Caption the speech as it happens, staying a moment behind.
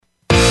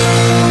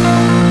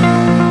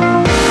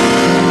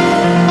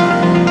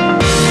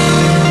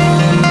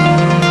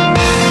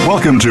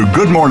Welcome to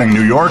Good Morning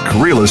New York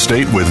Real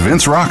Estate with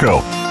Vince Rocco.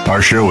 Our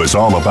show is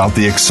all about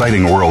the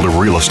exciting world of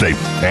real estate,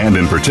 and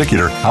in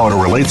particular, how it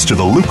relates to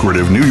the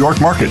lucrative New York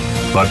market.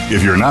 But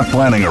if you're not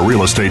planning a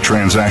real estate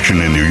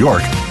transaction in New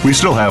York, we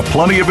still have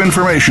plenty of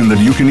information that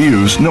you can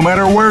use no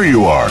matter where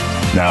you are.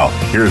 Now,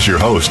 here's your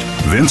host,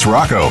 Vince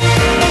Rocco.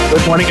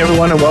 Good morning,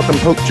 everyone, and welcome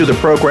to the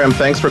program.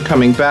 Thanks for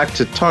coming back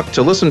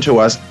to listen to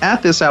us.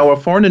 At this hour,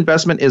 foreign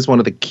investment is one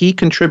of the key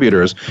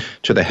contributors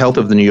to the health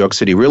of the New York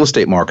City real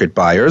estate market.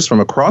 Buyers from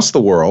across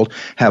the world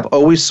have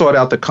always sought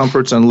out the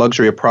comforts and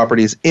luxury of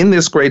properties in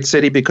this great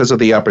city because of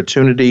the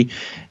opportunity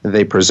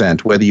they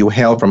present. Whether you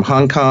hail from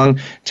Hong Kong,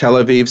 Tel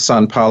Aviv,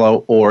 Sao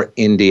Paulo, or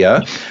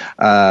India,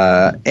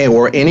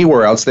 or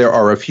anywhere else, there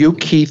are a few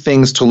key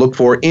things to look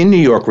for in New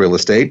York real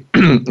estate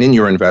in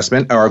your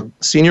investment. Our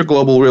senior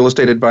global real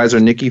estate advisor,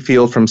 Nikki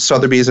Field from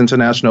Sotheby's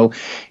International,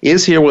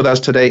 is here with us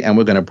today, and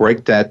we're going to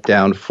break that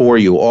down for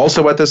you.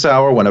 Also at this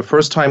hour, when a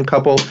first-time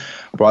couple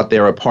bought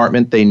their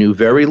apartment, they knew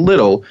very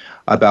little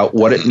about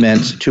what it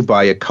meant to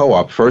buy a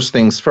co-op. First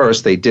things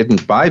first, they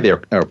didn't buy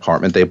their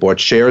apartment. They bought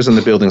shares in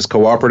the building's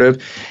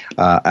cooperative.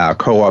 Our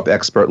co-op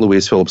expert,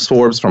 Louise Phillips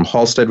Forbes from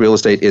Halstead Real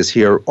Estate, is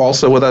here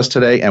also with us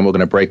today, and we're going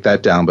to break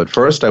that down. But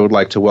first, I would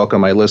like to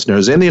welcome my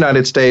listeners in the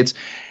United States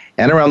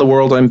and around the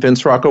world. I'm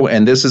Vince Rocco,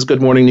 and this is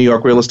Good Morning New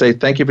York Real Estate.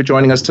 Thank you for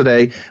joining us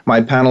today.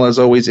 My panel, as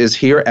always, is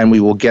here, and we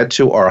will get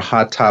to our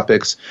hot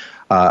topics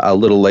a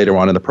little later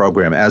on in the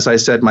program. As I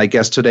said, my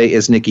guest today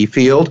is Nikki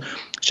Field.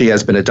 She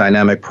has been a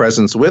dynamic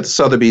presence with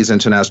Sotheby's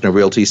International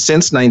Realty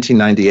since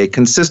 1998,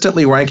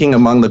 consistently ranking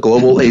among the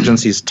global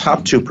agency's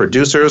top 2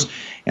 producers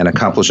and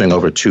accomplishing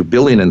over $2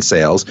 billion in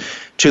sales.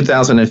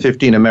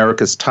 2015,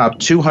 America's top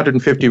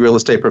 250 real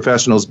estate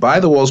professionals by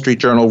the Wall Street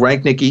Journal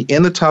ranked Nikki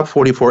in the top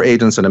 44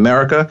 agents in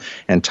America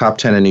and top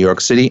 10 in New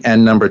York City,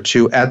 and number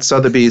 2 at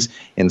Sotheby's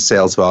in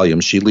sales volume.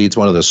 She leads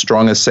one of the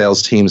strongest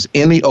sales teams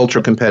in the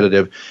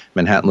ultra-competitive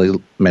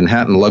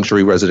Manhattan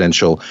luxury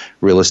residential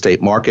real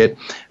estate market.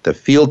 The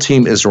field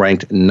team is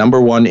ranked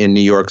number 1 in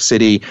New York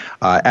City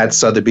at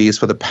Sotheby's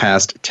for the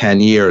past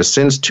 10 years.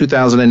 Since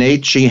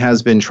 2008, she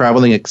has been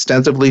traveling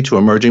extensively to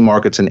emerging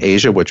markets in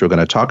Asia, which we're going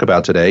to talk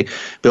about today.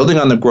 Building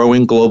on the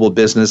growing global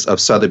business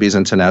of Sotheby's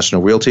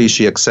International Realty,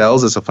 she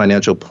excels as a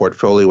financial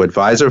portfolio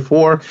advisor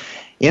for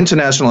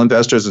international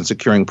investors in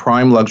securing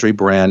prime luxury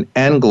brand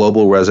and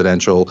global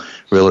residential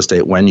real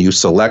estate. When you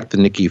select the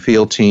Nikki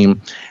Field team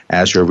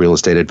as your real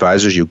estate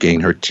advisors, you gain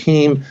her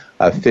team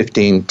of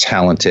 15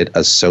 talented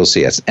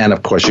associates. And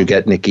of course, you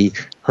get Nikki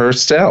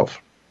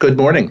herself. Good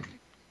morning.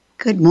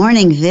 Good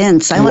morning,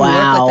 Vince. I want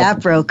to work with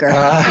that broker.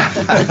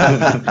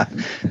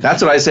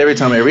 That's what I say every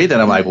time I read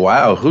that. I'm like,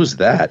 wow, who's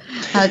that?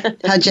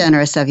 How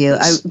generous of you.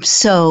 I'm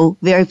so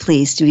very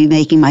pleased to be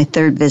making my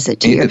 3rd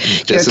visit to your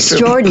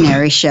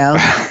extraordinary show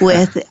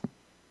with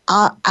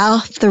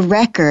off the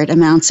record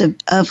amounts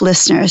of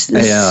listeners.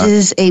 This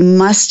is a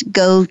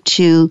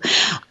must-go-to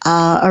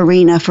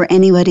arena for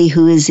anybody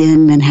who is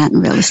in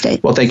Manhattan real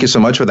estate. Well, thank you so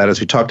much for that. As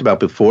we talked about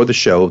before the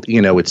show,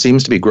 it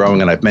seems to be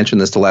growing, and I've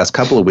mentioned this the last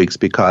couple of weeks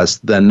because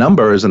the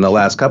numbers in the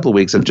last couple of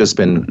weeks have just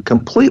been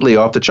completely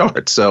off the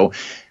charts. So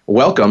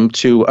welcome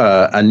to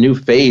a new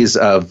phase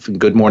of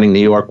Good Morning New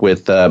York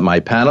with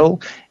my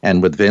panel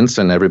and with Vince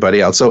and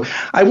everybody else. So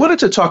I wanted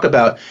to talk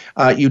about,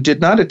 you did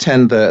not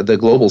attend the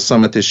Global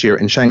Summit this year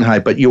in Shanghai,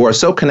 but you are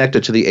so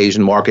connected to the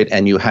Asian market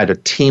and you had a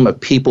team of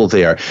people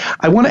there.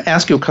 I want to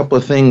ask you a couple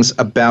of things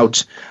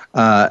about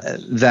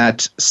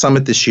that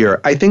summit this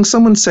year. I think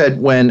someone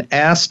said when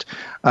asked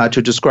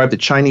to describe the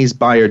Chinese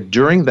buyer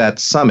during that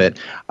summit,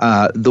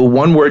 the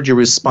one word you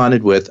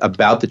responded with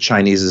about the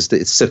Chinese is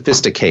that it's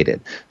sophisticated.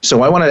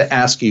 So I wanted to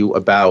ask you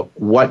about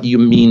what you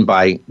mean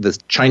by the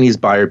Chinese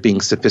buyer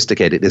being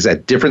sophisticated. Is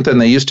that different than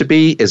they used to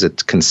be? Is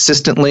it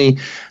consistently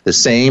the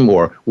same?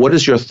 Or what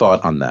is your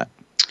thought on that?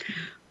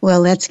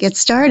 Well, let's get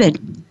started.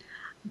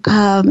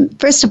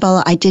 First of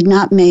all, I did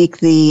not make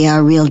the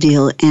Real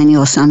Deal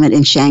Annual Summit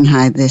in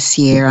Shanghai this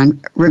year.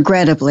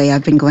 Regrettably,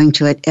 I've been going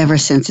to it ever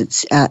since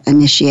its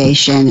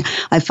initiation.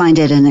 I find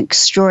it an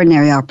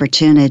extraordinary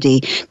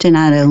opportunity to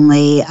not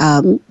only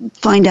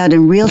find out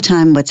in real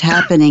time what's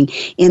happening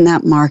in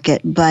that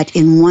market, but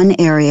in one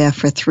area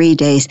for 3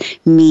 days,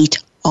 meet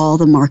all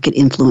the market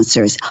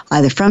influencers,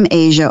 either from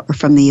Asia or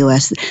from the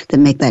U.S. that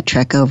make that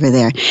trek over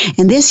there.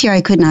 And this year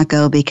I could not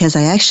go because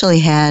I actually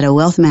had a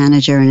wealth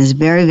manager and is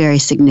very, very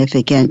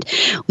significant,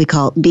 we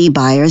call it B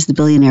buyers, the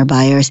billionaire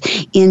buyers,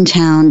 in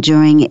town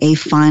during a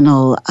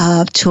final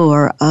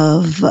tour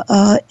of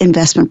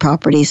investment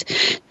properties.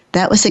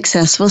 That was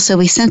successful, so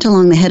we sent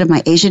along the head of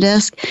my Asia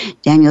desk,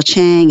 Daniel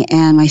Chang,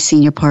 and my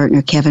senior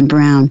partner, Kevin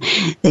Brown.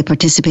 They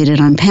participated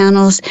on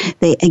panels.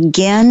 They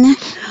again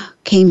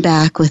came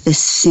back with the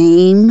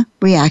same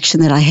reaction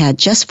that I had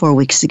just 4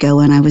 weeks ago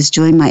when I was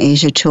doing my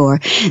Asia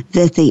tour,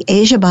 that the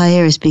Asia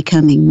buyer is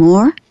becoming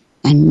more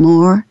and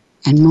more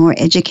and more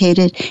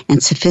educated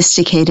and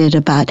sophisticated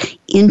about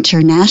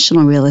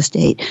international real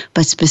estate,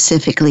 but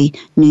specifically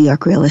New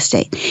York real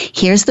estate.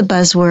 Here's the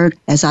buzzword,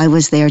 as I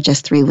was there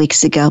just 3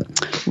 weeks ago.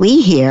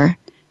 We hear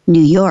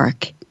New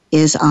York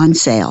is on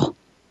sale.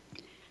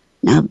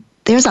 Now,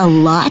 there's a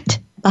lot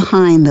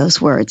behind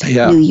those words.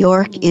 Yeah. New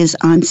York is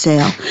on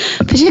sale,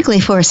 particularly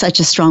for such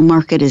a strong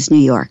market as New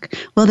York.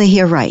 Well, they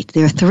hear right.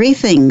 There are three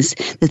things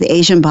that the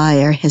Asian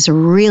buyer has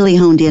really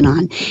honed in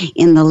on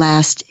in the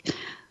last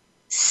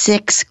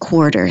 6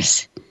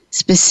 quarters.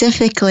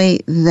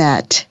 Specifically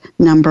that,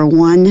 number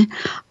one,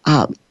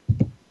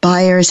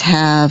 buyers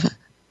have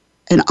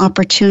an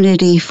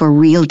opportunity for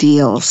real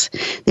deals.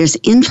 There's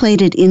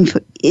inflated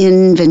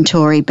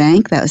inventory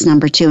bank. That was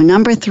number 2.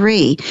 Number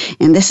 3,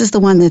 and this is the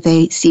one that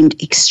they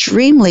seemed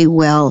extremely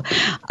well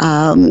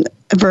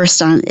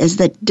versed on, is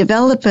that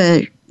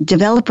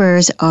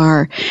developers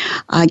are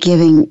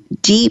giving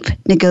deep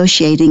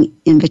negotiating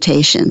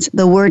invitations.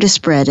 The word is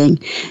spreading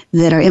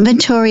that our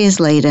inventory is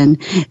laden,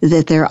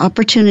 that there are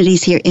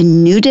opportunities here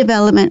in new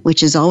development,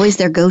 which is always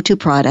their go-to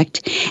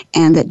product,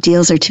 and that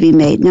deals are to be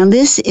made. Now,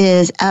 this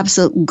is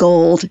absolute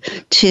gold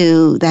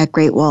to that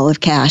Great Wall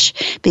of Cash,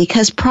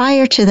 because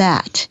prior to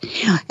that,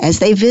 as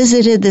they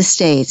visited the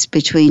States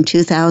between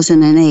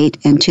 2008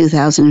 and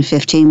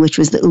 2015, which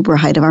was the uber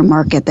height of our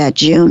market that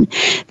June,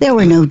 there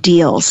were no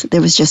deals.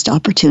 There was just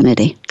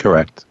opportunity.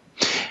 Correct.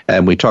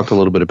 And we talked a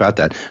little bit about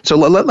that. So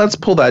let's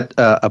pull that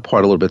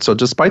apart a little bit. So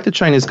despite the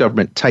Chinese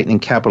government tightening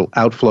capital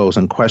outflows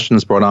and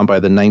questions brought on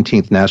by the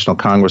 19th National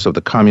Congress of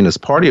the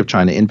Communist Party of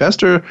China,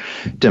 investor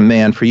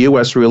demand for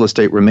U.S. real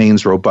estate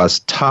remains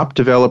robust. Top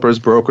developers,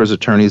 brokers,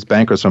 attorneys,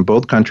 bankers from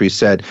both countries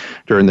said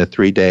during the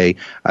 3-day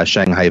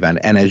Shanghai event.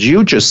 And as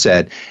you just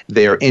said,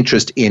 their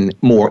interest in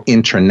more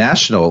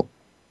international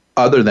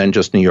other than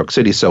just New York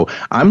City. So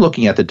I'm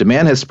looking at the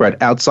demand has spread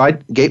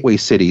outside gateway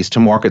cities to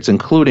markets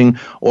including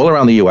all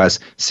around the U.S.,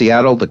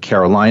 Seattle, the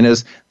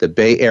Carolinas, the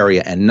Bay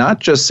Area, and not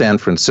just San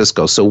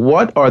Francisco. So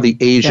what are the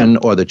Asian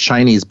or the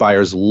Chinese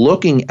buyers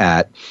looking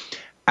at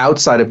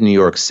outside of New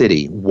York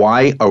City?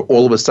 Why are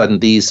all of a sudden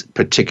these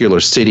particular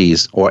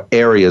cities or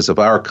areas of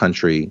our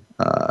country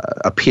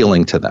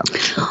appealing to them?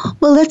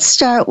 Well, let's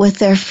start with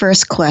their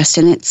first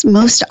question. It's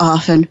most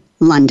often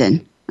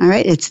London. All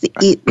right, it's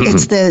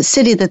the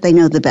city that they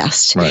know the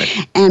best. Right.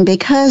 And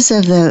because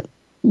of the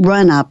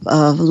run-up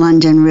of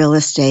London real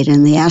estate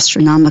and the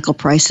astronomical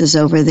prices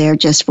over there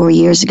just 4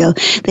 years ago,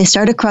 they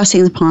started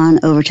crossing the pond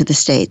over to the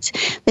States.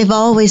 They've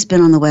always been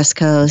on the West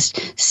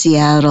Coast,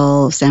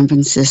 Seattle, San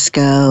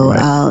Francisco,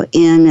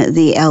 in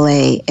the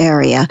LA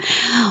area.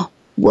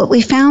 What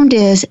we found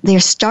is they're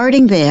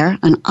starting there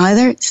on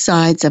either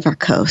sides of our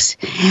coast.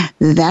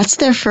 That's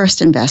their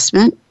first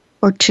investment,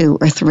 or 2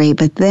 or 3,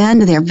 but then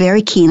they're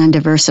very keen on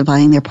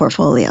diversifying their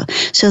portfolio.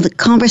 So the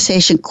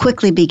conversation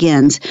quickly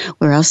begins.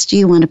 Where else do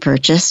you want to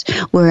purchase?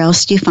 Where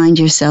else do you find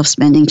yourself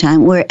spending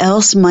time? Where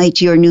else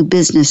might your new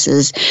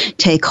businesses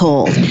take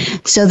hold?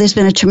 So there's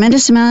been a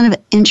tremendous amount of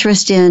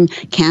interest in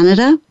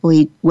Canada.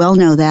 We well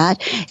know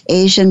that.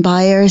 Asian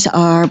buyers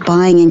are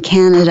buying in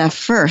Canada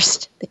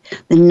first.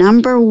 The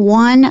number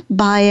 1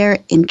 buyer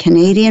in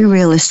Canadian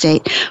real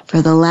estate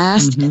for the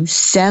last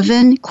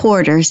 7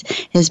 quarters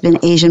has been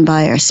Asian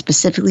buyers,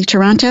 specifically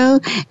Toronto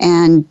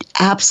and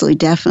absolutely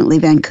definitely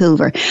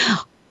Vancouver.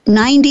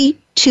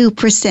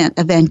 92%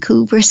 of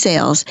Vancouver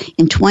sales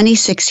in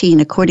 2016,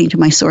 according to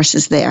my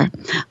sources there,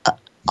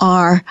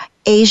 are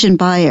Asian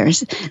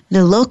buyers.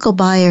 The local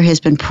buyer has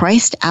been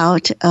priced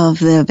out of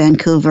the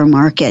Vancouver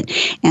market,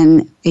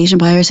 and Asian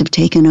buyers have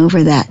taken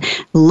over that.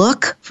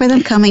 Look for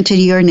them coming to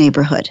your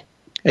neighborhood.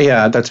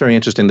 Yeah, that's very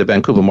interesting. The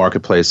Vancouver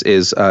marketplace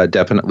is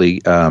definitely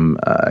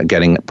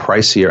getting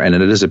pricier, and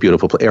it is a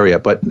beautiful area.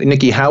 But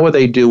Nikki, how are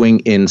they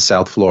doing in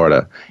South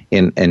Florida,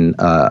 on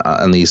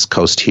the East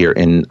Coast here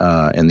in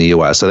the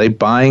U.S.? Are they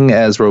buying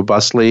as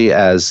robustly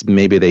as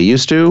maybe they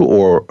used to,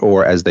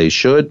 or as they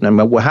should? I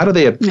mean, how do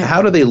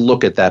they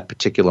look at that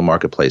particular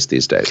marketplace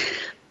these days?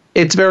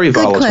 It's very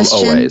volatile. Good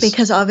question, always.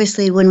 because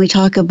obviously when we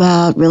talk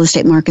about real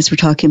estate markets, we're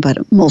talking about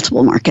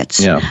multiple markets.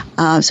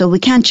 Yeah. So we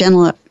can't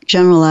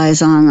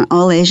generalize on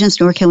all Asians,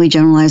 nor can we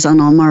generalize on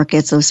all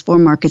markets. Those 4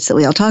 markets that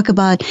we all talk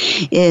about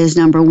is,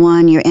 number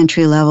 1, your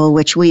entry level,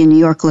 which we in New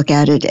York look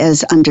at it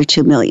as under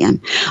 2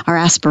 million. Our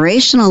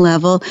aspirational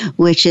level,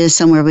 which is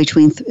somewhere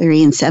between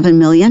 3 and 7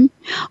 million.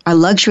 Our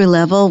luxury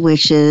level,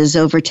 which is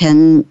over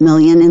 10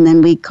 million. And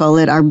then we call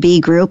it our B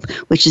group,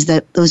 which is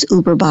those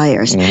Uber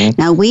buyers. Mm-hmm.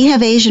 Now, we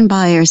have Asian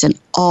buyers in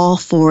all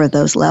 4 of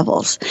those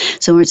levels.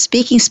 So we're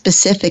speaking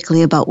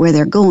specifically about where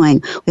they're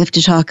going. We have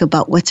to talk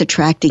about what's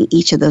attracting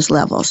each of those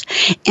levels.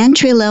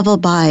 Entry-level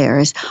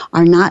buyers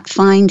are not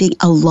finding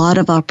a lot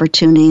of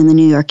opportunity in the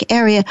New York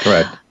area.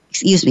 Right.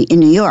 In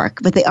New York,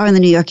 but they are in the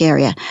New York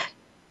area.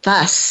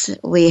 Thus,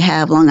 we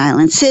have Long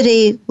Island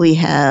City, we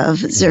have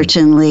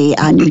certainly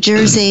New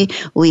Jersey,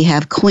 we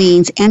have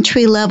Queens.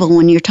 Entry level,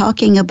 when you're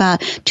talking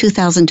about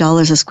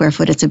 $2,000 a square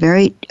foot, it's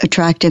very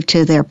attractive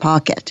to their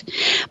pocket.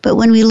 But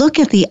when we look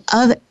at the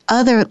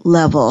other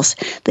levels,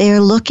 they are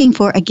looking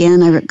for,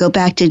 again, I go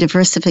back to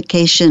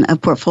diversification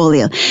of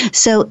portfolio.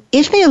 So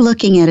if they're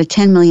looking at a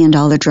 $10 million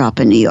drop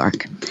in New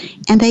York,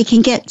 and they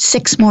can get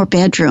 6 more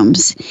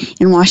bedrooms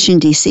in Washington,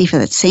 D.C. for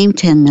that same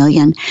 $10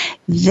 million,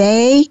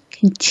 they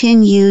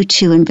continue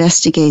to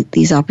investigate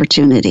these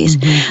opportunities.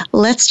 Mm-hmm.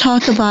 Let's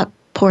talk about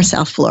poor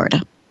South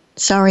Florida.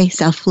 Sorry,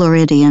 South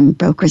Floridian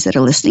brokers that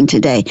are listening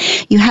today.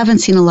 You haven't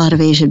seen a lot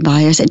of Asian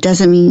buyers. It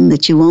doesn't mean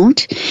that you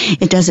won't.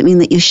 It doesn't mean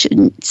that you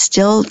shouldn't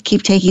still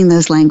keep taking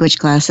those language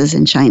classes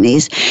in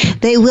Chinese.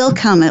 They will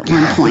come at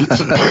one point.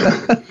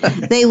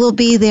 They will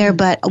be there,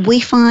 but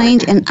we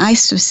find, and I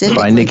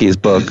specifically... Buy Nikki's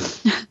book.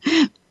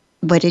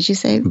 What did you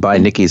say? Buy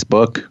Nikki's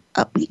book.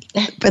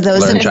 For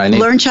those that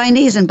learn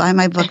Chinese and buy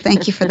my book.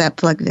 Thank you for that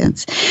plug,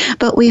 Vince.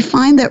 But we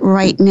find that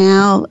right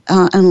now,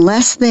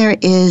 unless there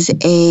is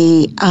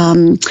a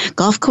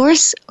golf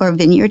course or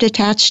vineyard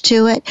attached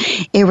to it,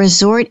 a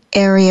resort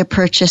area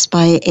purchased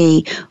by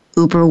a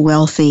uber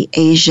wealthy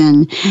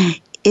Asian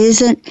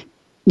isn't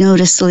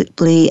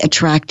noticeably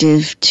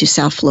attractive to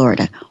South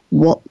Florida.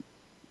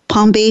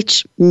 Palm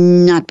Beach,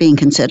 not being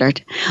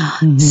considered.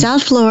 Mm-hmm.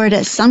 South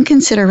Florida, some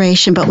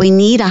consideration, but we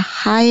need a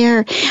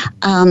higher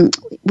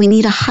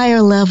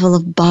level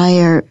of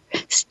buyer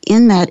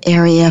in that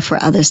area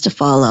for others to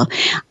follow.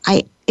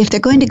 If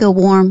they're going to go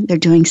warm, they're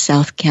doing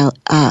Southern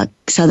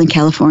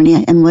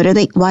California. And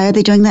why are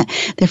they doing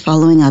that? They're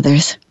following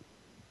others.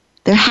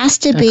 There has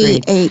to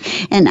be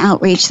an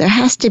outreach. There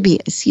has to be,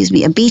 a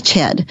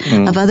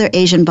beachhead of other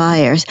Asian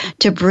buyers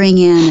to bring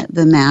in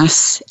the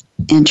mass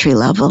entry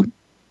level.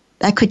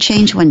 That could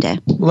change one day.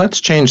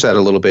 Let's change that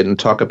a little bit and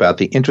talk about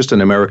the interest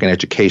in American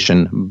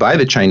education by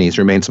the Chinese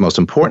remains the most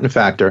important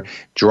factor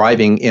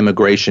driving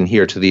immigration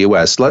here to the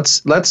U.S.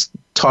 Let's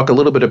talk a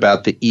little bit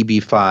about the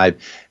EB-5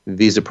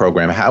 visa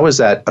program. How is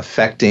that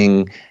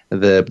affecting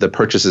the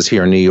purchases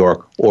here in New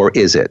York, or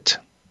is it?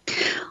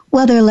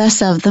 Well, there are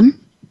less of them.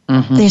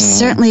 Mm-hmm. They're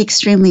certainly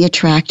extremely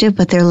attractive,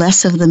 but there are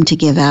less of them to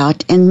give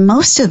out. And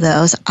most of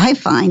those, I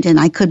find, and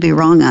I could be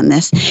wrong on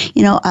this,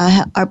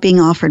 are being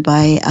offered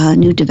by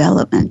new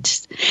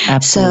development.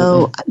 Absolutely.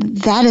 So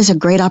that is a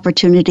great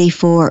opportunity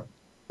for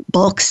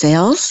bulk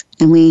sales,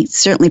 and we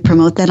certainly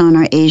promote that on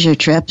our Asia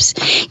trips.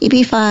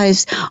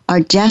 EB-5s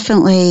are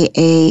definitely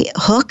a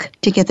hook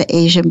to get the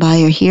Asian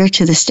buyer here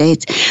to the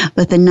States,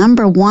 but the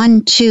number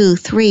 1, 2,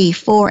 3,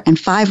 4, and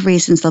 5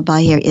 reasons they'll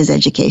buy here is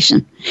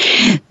education.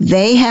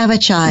 They have a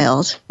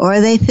child,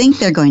 or they think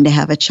they're going to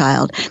have a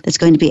child that's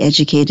going to be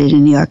educated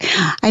in New York.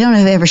 I don't know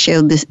if I ever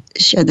shared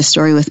the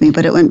story with me,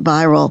 but it went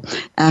viral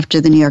after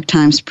the New York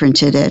Times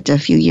printed it a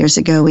few years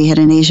ago. We had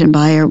an Asian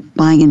buyer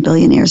buying in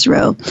Billionaires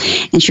Row,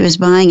 and she was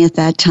buying at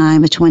that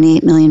time a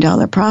 $28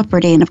 million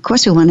property. And of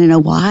course, we want to know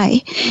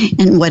why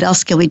and what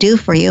else can we do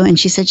for you. And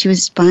she said she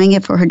was buying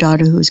it for her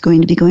daughter who was going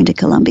to be going to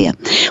Columbia.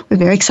 We're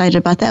very excited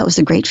about that. It was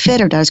a great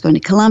fit. Her daughter's going to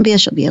Columbia.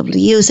 She'll be able to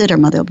use it. Her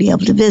mother will be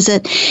able to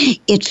visit.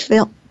 It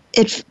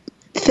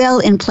fell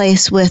in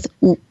place with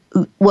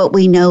what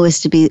we know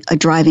is to be a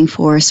driving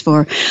force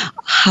for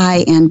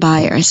high-end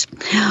buyers.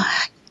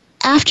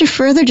 After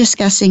further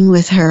discussing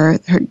with her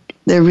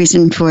the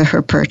reason for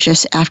her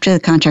purchase, after the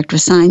contract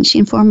was signed, she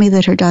informed me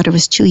that her daughter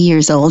was 2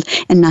 years old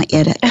and not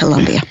yet at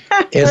Columbia.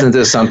 Isn't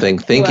this something?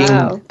 Thinking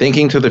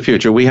to the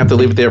future. We have to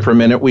leave it there for a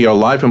minute. We are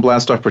live from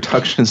Blastoff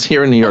Productions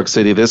here in New York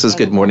City. This is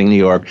Good Morning New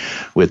York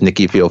with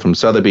Nikki Field from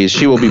Sotheby's.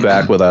 She will be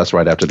back with us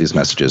right after these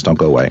messages. Don't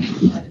go away.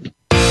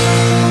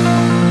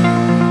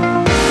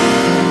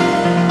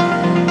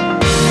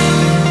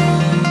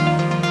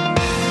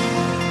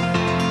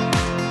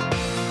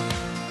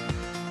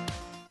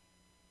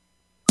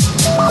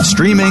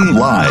 Streaming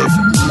live,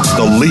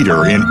 the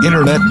leader in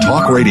Internet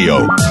talk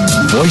radio,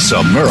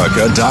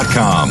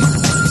 VoiceAmerica.com.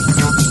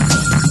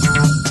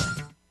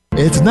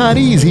 It's not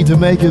easy to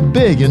make it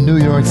big in New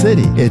York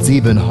City. It's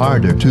even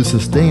harder to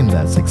sustain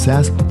that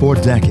success for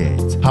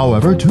decades.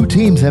 However, two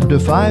teams have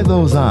defied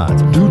those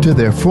odds due to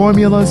their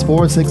formulas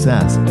for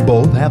success.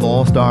 Both have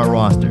all-star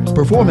rosters,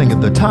 performing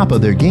at the top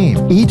of their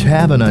game. Each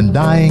have an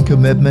undying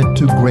commitment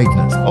to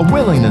greatness, a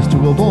willingness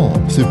to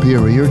evolve,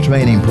 superior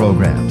training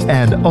programs,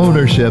 and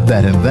ownership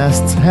that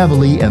invests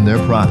heavily in their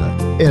product.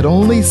 It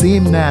only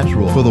seemed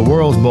natural for the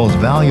world's most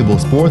valuable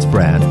sports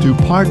brand to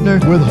partner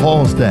with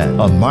Halstead,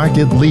 a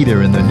market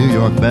leader in the New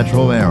York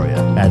metro area,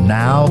 and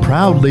now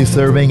proudly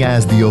serving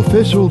as the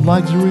official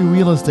luxury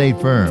real estate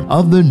firm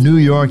of the New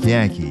York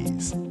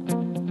Yankees.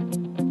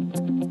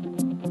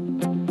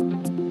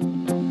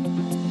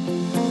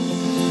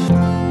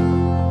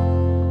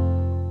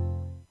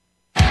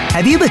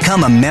 Have you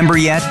become a member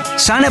yet?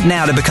 Sign up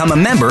now to become a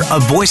member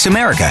of Voice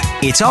America.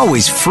 It's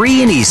always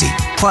free and easy.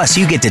 Plus,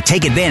 you get to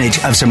take advantage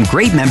of some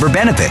great member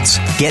benefits.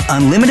 Get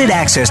unlimited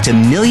access to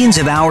millions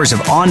of hours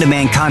of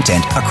on-demand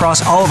content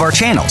across all of our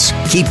channels.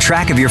 Keep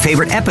track of your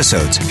favorite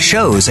episodes,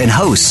 shows, and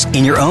hosts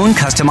in your own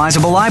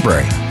customizable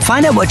library.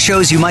 Find out what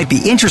shows you might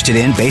be interested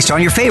in based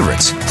on your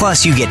favorites.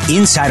 Plus, you get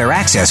insider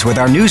access with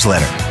our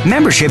newsletter.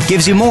 Membership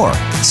gives you more.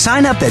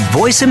 Sign up at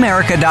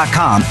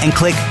voiceamerica.com and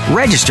click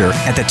register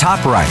at the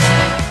top right.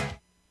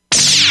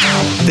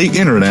 The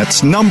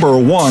Internet's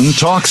 #1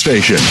 talk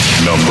station.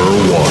 #1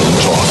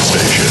 talk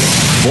station.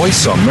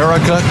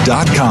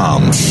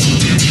 VoiceAmerica.com.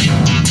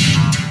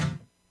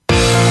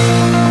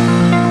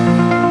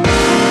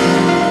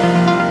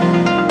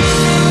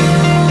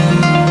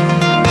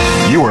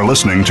 You You are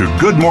listening to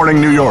Good Morning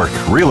New York,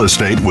 Real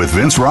Estate with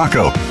Vince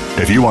Rocco.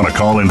 If you want to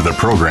call into the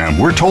program,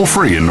 we're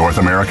toll-free in North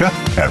America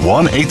at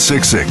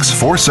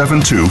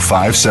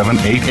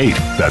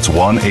 1-866-472-5788. That's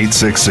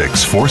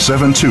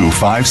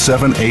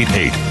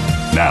 1-866-472-5788.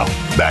 Now,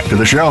 back to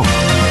the show.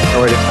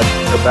 All right,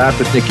 we're back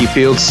with Nikki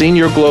Fields,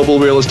 Senior Global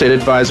Real Estate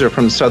Advisor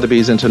from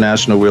Sotheby's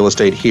International Real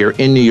Estate here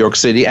in New York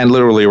City and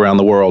literally around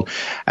the world,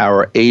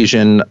 our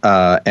Asian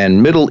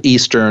and Middle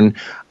Eastern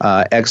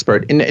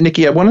expert. And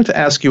Nikki, I wanted to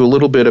ask you a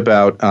little bit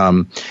about,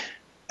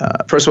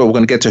 first of all, we're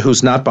going to get to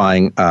who's not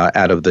buying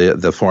out of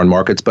the foreign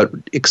markets, but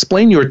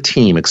explain your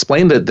team,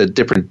 explain the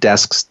different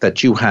desks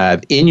that you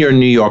have in your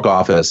New York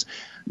office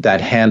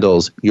that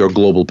handles your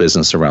global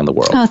business around the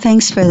world. Oh,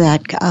 thanks for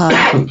that.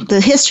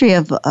 The history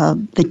of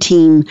the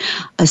team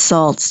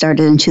assault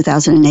started in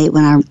 2008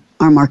 when our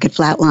market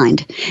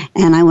flatlined.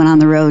 And I went on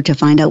the road to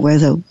find out where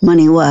the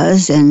money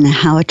was and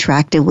how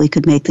attractive we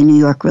could make the New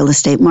York real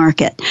estate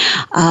market.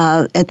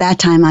 At that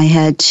time, I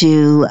had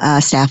to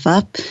staff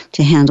up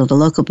to handle the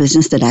local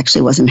business that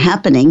actually wasn't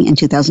happening in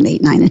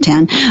 2008, 9, and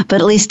 10,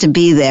 but at least to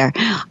be there,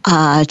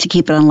 to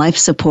keep it on life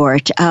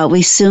support.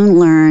 We soon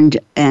learned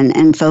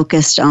and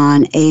focused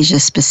on Asia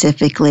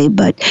specifically,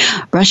 but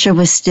Russia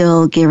was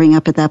still gearing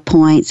up at that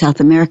point.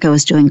 South America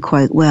was doing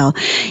quite well.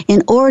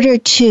 In order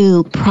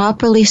to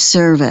properly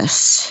service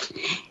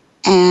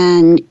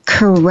and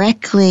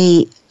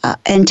correctly,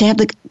 and to have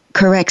the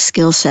correct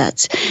skill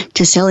sets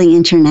to selling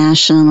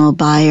international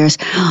buyers,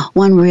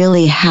 one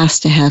really has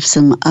to have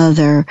some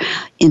other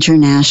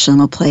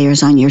international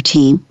players on your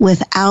team.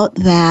 Without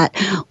that,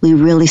 we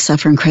really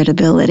suffer in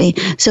credibility.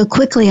 So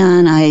quickly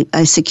on, I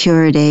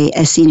secured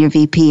a senior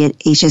VP at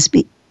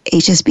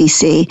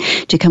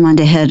HSBC to come on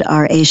to head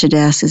our Asia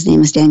desk. His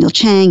name is Daniel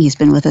Chang. He's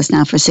been with us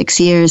now for 6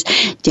 years.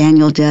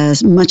 Daniel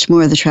does much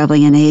more of the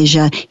traveling in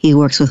Asia. He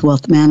works with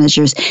wealth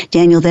managers.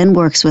 Daniel then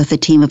works with a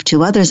team of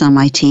 2 others on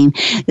my team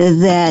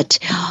that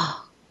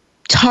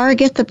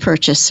target the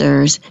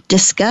purchasers,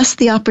 discuss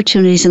the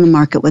opportunities in the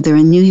market, whether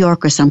in New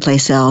York or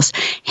someplace else,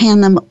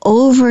 hand them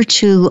over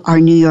to our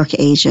New York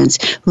agents,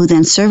 who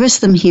then service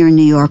them here in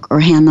New York or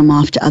hand them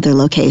off to other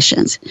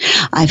locations.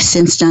 I've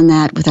since done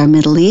that with our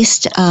Middle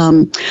East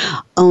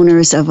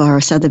owners of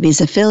our Sotheby's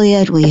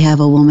affiliate. We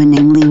have a woman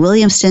named Lee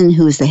Williamson,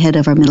 who is the head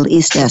of our Middle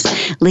East desk.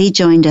 Lee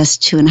joined us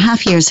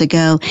 2.5 years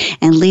ago,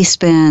 and Lee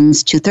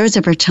spends 2/3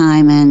 of her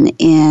time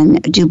in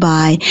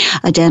Dubai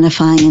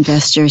identifying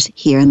investors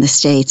here in the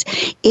States.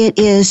 It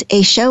is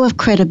a show of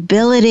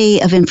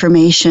credibility of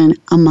information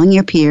among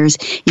your peers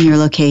in your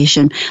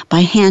location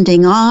by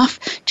handing off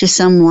to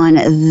someone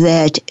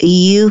that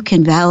you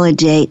can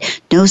validate,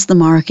 knows the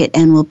market,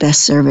 and will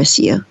best service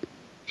you.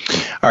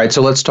 All right,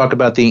 so let's talk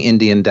about the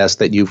Indian desk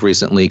that you've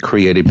recently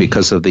created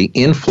because of the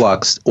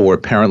influx, or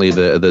apparently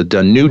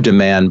the new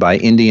demand by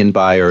Indian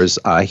buyers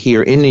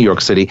here in New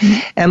York City.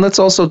 And let's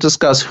also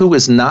discuss who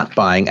is not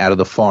buying out of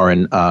the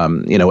foreign,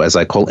 as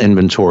I call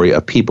inventory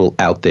of people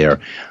out there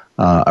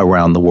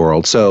around the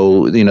world.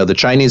 So, the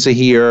Chinese are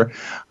here.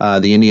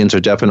 The Indians are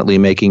definitely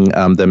making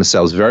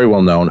themselves very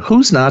well known.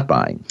 Who's not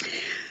buying?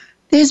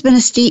 There's been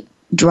a steep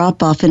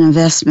drop-off in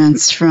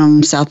investments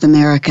from South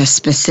America,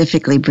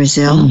 specifically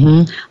Brazil.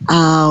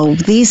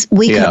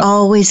 We could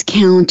always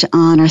count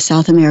on our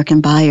South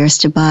American buyers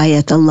to buy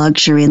at the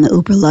luxury and the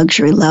uber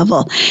luxury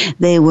level.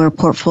 They were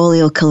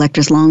portfolio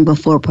collectors long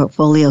before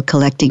portfolio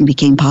collecting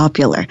became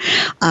popular.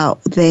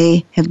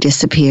 They have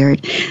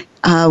disappeared.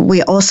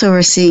 We also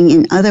are seeing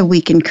in other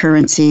weakened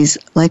currencies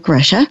like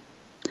Russia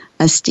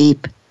a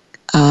steep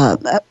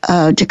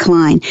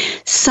decline.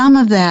 Some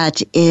of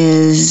that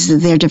is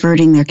they're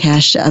diverting their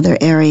cash to other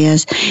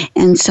areas,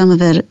 and some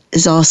of it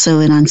is also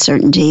an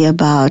uncertainty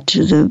about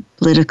the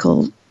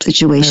political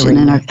situation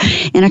in our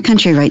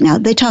country right now.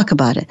 They talk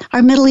about it.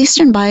 Our Middle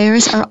Eastern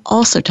buyers are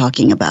also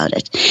talking about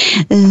it.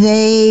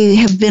 They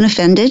have been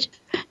offended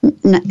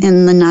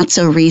in the not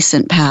so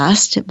recent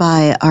past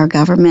by our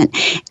government,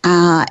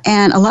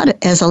 and a lot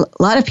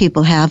of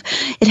people have.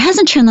 It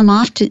hasn't turned them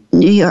off to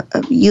New York,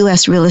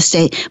 U.S. real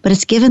estate, but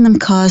it's given them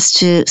cause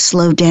to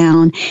slow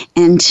down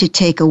and to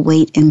take a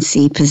wait and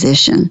see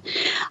position.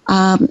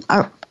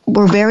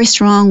 We're very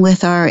strong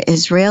with our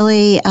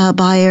Israeli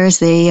buyers.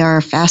 They are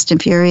fast and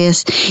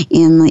furious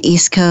in the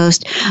East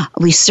Coast.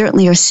 We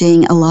certainly are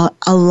seeing a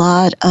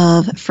lot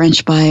of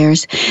French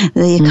buyers.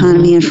 The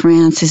economy in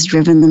France has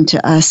driven them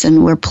to us,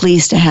 and we're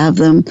pleased to have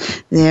them.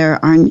 They're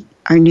our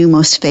new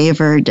most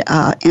favored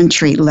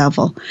entry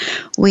level.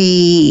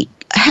 We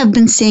have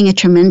been seeing a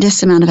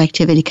tremendous amount of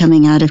activity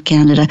coming out of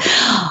Canada,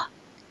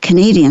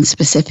 Canadians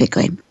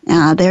specifically.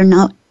 They're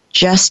not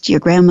just your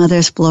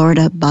grandmother's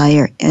Florida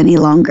buyer any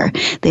longer.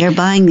 They are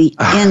buying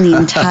in the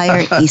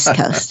entire East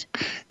Coast.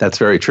 That's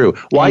very true.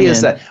 Why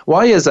is that?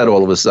 Why is that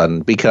all of a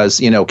sudden? Because,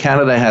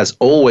 Canada has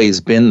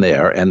always been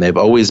there, and they've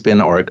always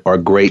been our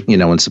great,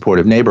 and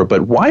supportive neighbor.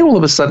 But why all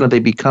of a sudden are they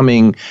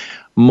becoming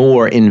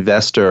more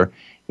investor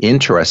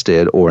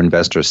interested or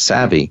investor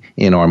savvy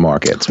in our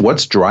markets?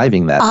 What's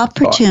driving that?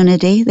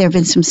 Opportunity. There have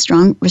been some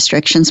strong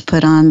restrictions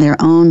put on their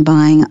own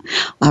buying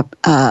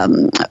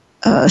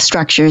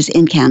structures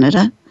in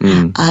Canada.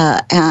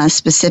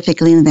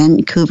 specifically in the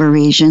Vancouver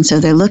region. So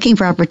they're looking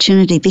for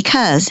opportunity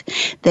because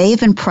they've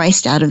been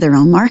priced out of their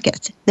own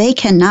markets. They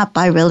cannot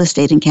buy real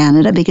estate in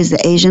Canada because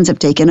the Asians have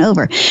taken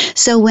over.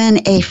 So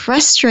when a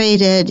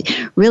frustrated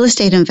real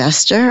estate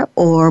investor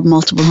or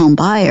multiple home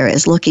buyer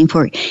is looking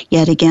for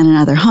yet again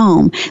another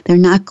home, they're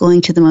not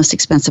going to the most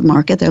expensive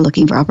market. They're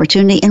looking for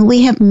opportunity. And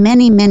we have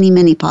many, many,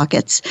 many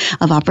pockets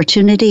of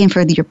opportunity. And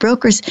for your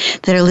brokers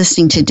that are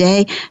listening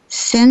today,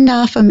 send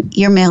off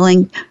your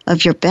mailing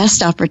of your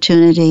best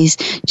opportunities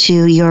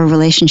to your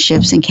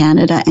relationships in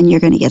Canada, and you're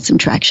going to get some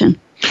traction.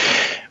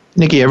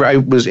 Nikki, I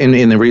was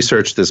in the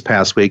research this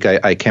past week.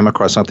 I came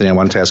across something I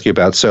wanted to ask you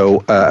about.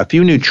 So a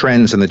few new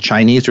trends in the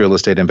Chinese real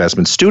estate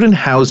investment. Student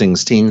housing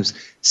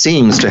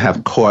seems to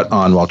have caught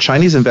on. While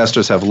Chinese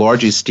investors have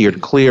largely steered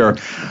clear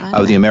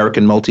of the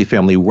American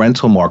multifamily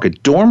rental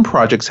market, dorm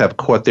projects have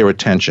caught their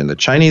attention. The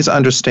Chinese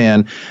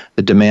understand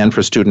the demand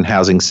for student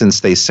housing since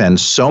they send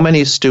so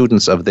many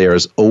students of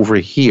theirs over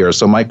here.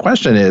 So my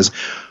question is,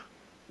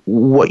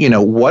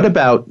 what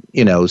about,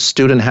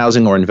 student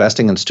housing or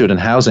investing in student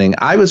housing?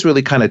 I was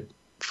really kind of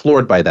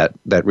floored by that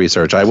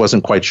research. I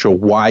wasn't quite sure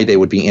why they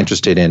would be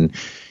interested in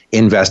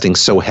investing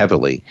so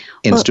heavily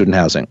in student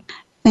housing.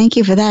 Thank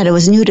you for that. It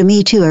was new to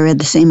me, too. I read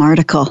the same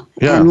article.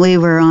 Yeah. And we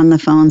were on the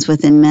phones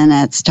within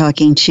minutes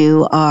talking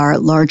to our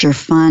larger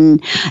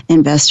fund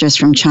investors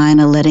from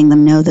China, letting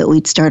them know that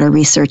we'd start our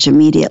research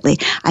immediately.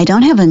 I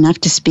don't have enough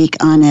to speak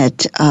on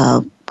it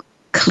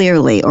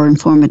clearly or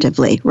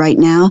informatively right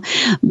now,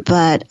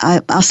 but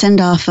I'll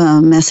send off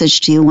a message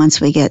to you once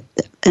we get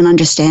an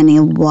understanding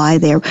of why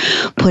they're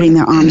putting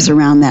their arms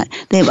around that.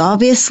 They've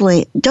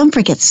obviously, don't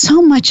forget,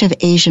 so much of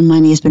Asian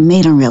money has been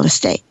made on real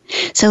estate.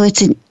 So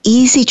it's an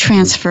easy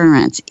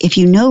transference. If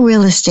you know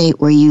real estate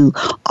where you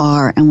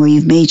are and where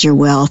you've made your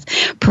wealth,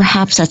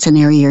 perhaps that's an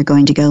area you're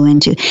going to go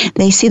into.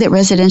 They see that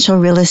residential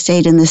real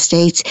estate in the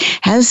States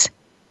has,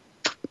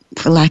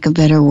 for lack of a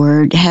better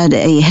word, had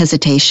a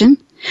hesitation.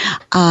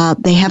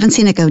 They haven't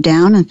seen it go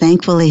down, and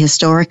thankfully,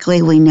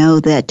 historically, we know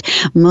that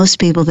most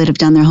people that have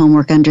done their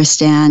homework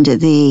understand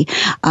the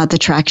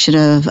traction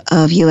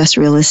of U.S.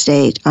 real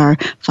estate, our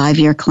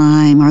 5-year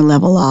climb, our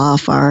level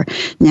off, our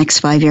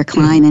next 5-year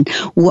climb, and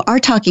our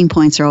talking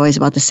points are always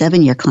about the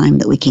 7-year climb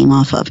that we came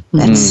off of.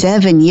 That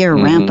 7-year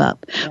ramp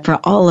up for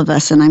all of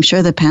us, and I'm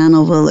sure the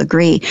panel will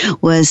agree,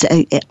 was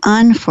an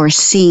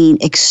unforeseen,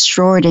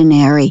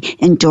 extraordinary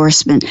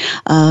endorsement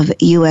of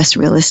U.S.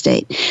 real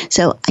estate.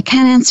 So I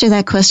can't answer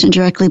that question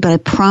directly, but I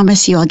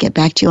promise you I'll get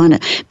back to you on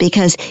it,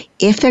 because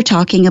if they're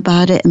talking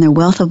about it and their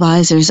wealth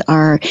advisors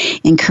are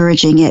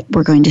encouraging it,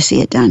 we're going to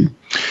see it done.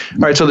 All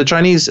right, so the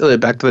Chinese,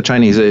 back to the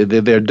Chinese,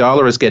 their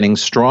dollar is getting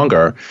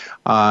stronger,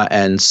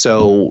 and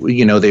so,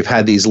 they've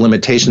had these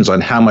limitations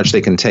on how much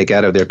they can take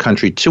out of their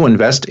country to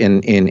invest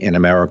in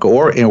America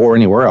or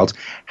anywhere else.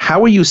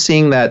 How are you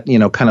seeing that,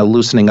 kind of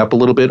loosening up a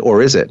little bit,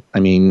 or is it?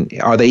 I mean,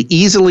 are they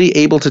easily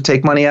able to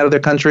take money out of their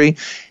country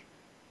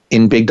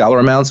in big dollar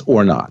amounts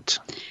or not?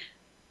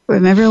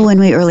 Remember when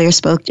we earlier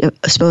spoke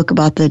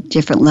about the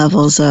different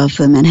levels of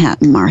the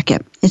Manhattan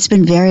market? It's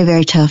been very,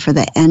 very tough for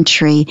the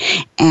entry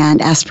and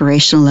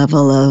aspirational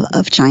level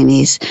of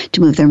Chinese to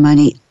move their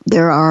money.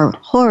 There are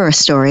horror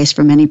stories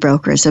from many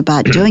brokers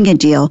about doing a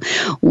deal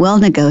well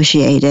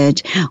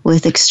negotiated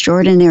with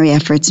extraordinary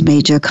efforts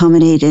made to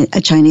accommodate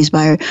a Chinese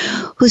buyer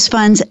whose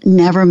funds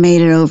never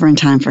made it over in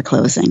time for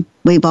closing.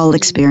 We've all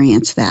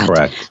experienced that.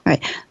 Correct.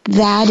 Right.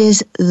 That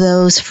is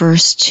those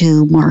first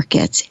two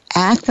markets.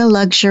 At the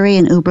luxury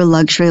and uber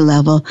luxury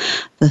level,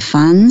 the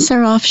funds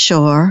are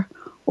offshore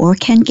or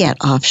can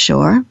get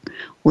offshore.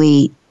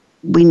 We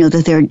know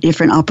that there are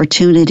different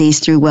opportunities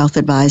through wealth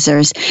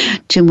advisors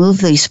to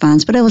move these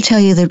funds, but I will tell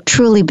you the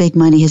truly big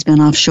money has been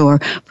offshore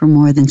for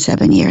more than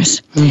 7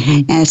 years.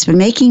 And it's been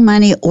making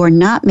money or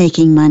not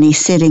making money,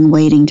 sitting,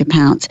 waiting to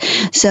pounce.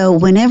 So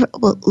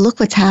look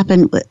what's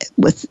happened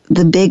with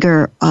the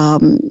bigger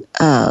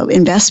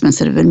investments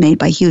that have been made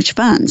by huge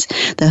funds,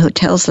 the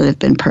hotels that have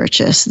been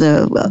purchased,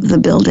 the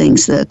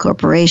buildings, the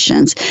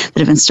corporations that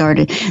have been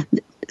started.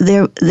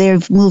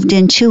 They've moved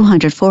in $200,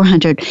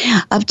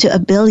 $400, up to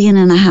 $1.5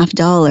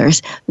 billion.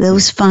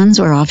 Those funds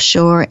were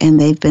offshore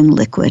and they've been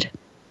liquid.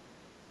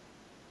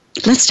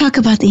 Let's talk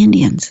about the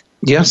Indians.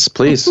 Yes,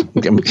 please.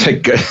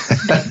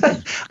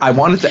 I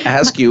wanted to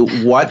ask you,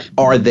 what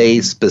are they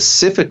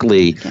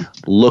specifically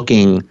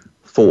looking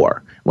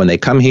for? When they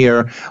come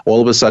here, all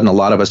of a sudden, a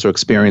lot of us are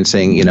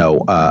experiencing,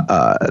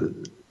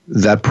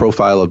 that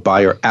profile of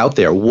buyer out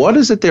there. What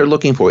is it they're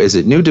looking for? Is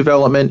it new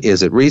development?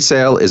 Is it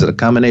resale? Is it a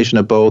combination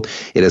of both?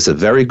 It is a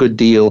very good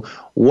deal.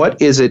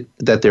 What is it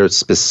that they're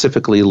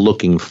specifically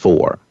looking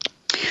for?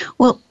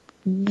 Well,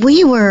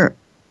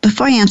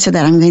 before I answer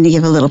that, I'm going to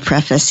give a little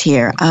preface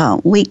here.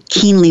 We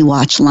keenly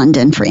watch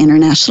London for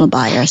international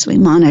buyers. We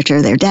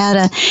monitor their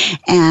data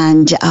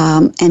and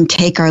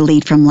take our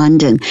lead from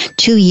London.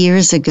 2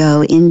 years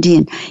ago,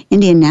 Indian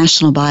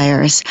national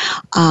buyers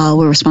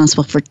were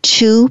responsible for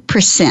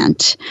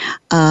 2%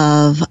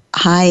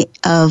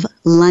 of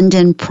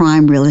London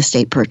prime real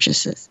estate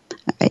purchases.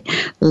 All right.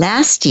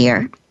 Last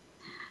year,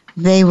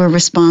 they were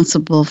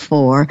responsible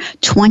for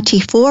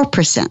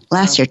 24%.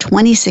 Last year,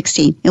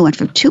 2016, it went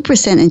from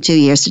 2% in 2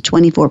 years to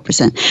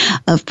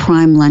 24% of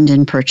prime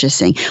London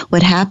purchasing.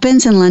 What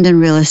happens in London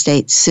real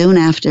estate soon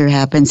after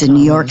happens in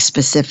New York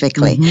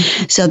specifically.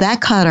 So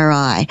that caught our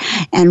eye.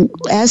 And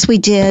as we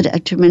did a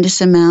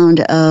tremendous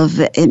amount of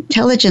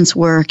intelligence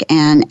work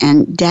and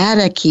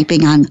data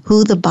keeping on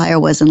who the buyer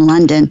was in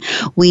London,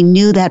 we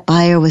knew that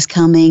buyer was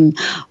coming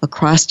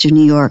across to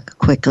New York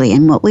quickly.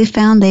 And what we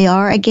found, they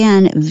are,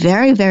 again,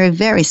 very, very,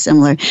 very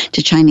similar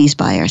to Chinese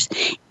buyers.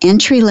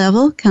 Entry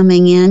level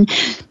coming in,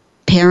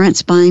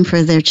 parents buying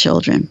for their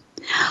children.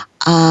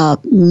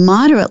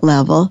 Moderate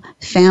level,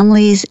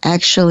 families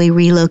actually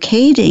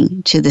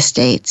relocating to the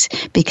States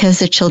because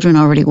their children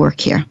already work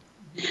here.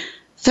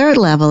 Third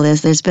level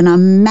is there's been a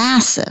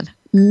massive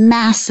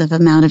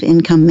amount of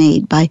income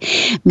made by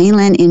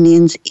mainland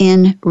Indians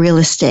in real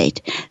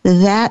estate.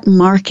 That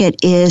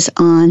market is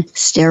on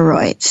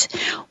steroids.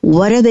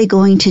 What are they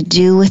going to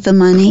do with the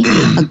money?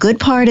 A good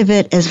part of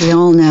it, as we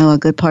all know, a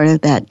good part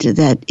of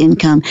that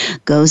income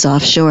goes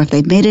offshore. If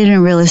they've made it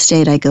in real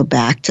estate, I go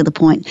back to the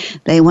point,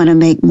 they want to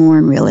make more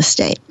in real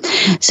estate.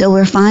 So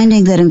we're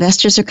finding that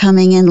investors are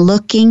coming in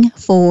looking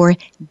for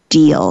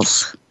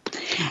deals.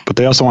 But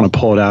they also want to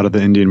pull it out of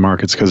the Indian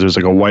markets because there's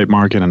like a white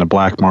market and a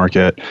black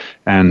market,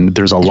 and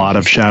there's a lot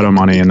of shadow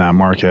money in that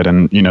market.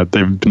 And,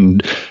 they've been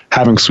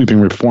having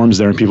sweeping reforms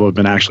there, and people have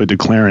been actually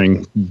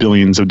declaring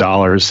billions of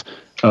dollars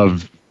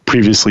of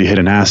previously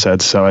hidden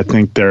assets. So I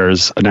think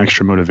there's an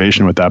extra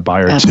motivation with that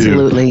buyer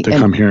to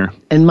come here.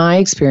 And my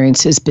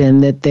experience has been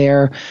that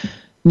they're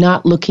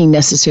not looking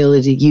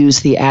necessarily to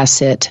use the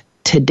asset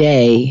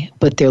today,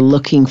 but they're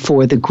looking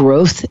for the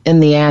growth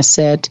in the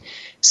asset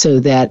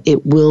so that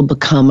it will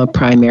become a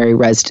primary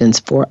residence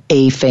for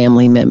a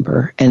family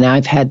member. And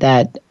I've had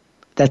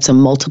that's a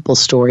multiple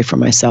story for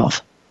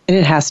myself. And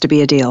it has to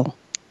be a deal.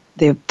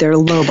 They're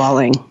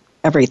lowballing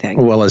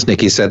everything. Well, as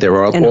Nikki said,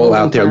 they're all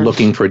out there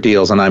looking for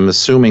deals, and I'm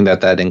assuming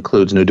that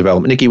includes new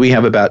development. Nikki, we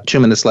have about 2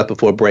 minutes left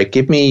before break.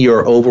 Give me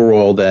your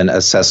overall then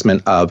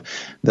assessment of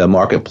the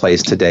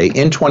marketplace today.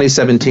 In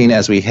 2017,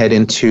 as we head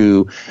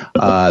into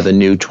the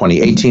new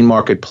 2018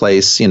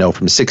 marketplace,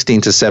 from 16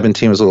 to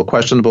 17 was a little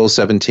questionable.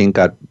 17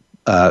 got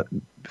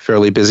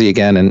fairly busy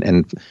again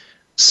and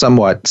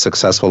somewhat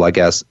successful, I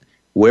guess.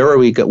 Where are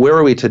we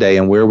today,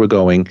 and where are we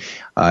going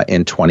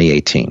in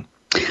 2018?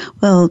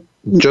 Well,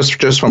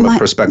 just from a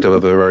perspective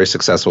of a very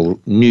successful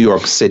New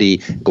York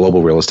City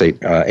global real estate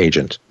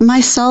agent.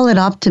 My solid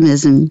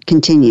optimism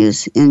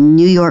continues in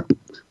New York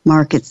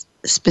markets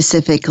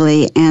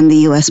specifically and the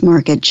U.S.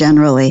 market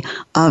generally,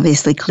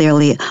 obviously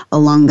clearly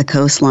along the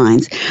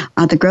coastlines.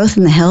 The growth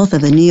and the health of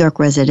the New York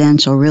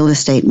residential real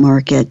estate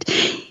market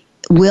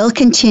will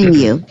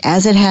continue,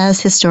 as it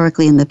has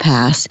historically in the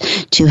past,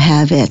 to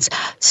have its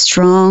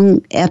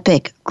strong,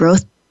 epic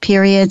growth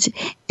periods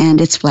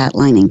and its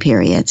flatlining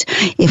periods.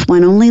 If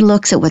one only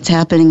looks at what's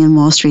happening in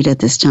Wall Street at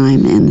this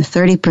time and the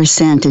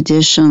 30%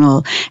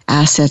 additional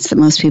assets that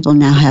most people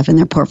now have in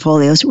their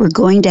portfolios, we're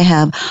going to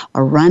have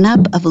a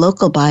run-up of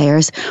local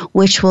buyers,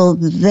 which will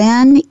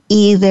then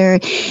either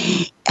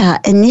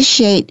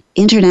initiate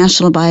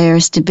international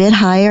buyers to bid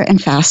higher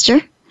and faster,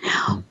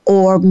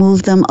 or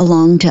move them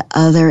along to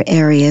other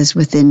areas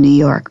within New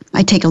York.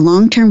 I take a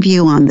long-term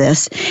view on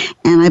this,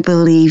 and I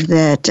believe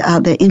that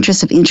the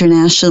interest of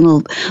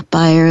international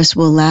buyers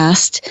will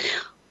last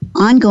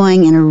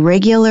ongoing in a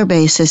regular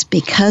basis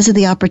because of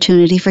the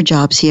opportunity for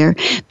jobs here,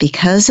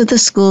 because of the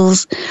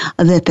schools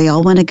that they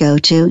all want to go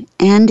to,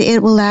 and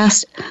it will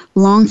last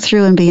long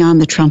through and beyond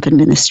the Trump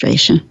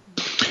administration.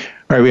 All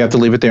right, we have to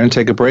leave it there and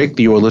take a break.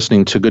 You are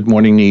listening to Good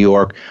Morning New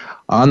York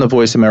on the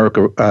Voice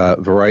America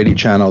Variety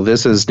Channel.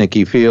 This is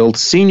Nikki Fields,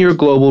 Senior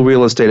Global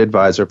Real Estate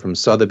Advisor from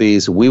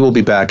Sotheby's. We will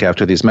be back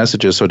after these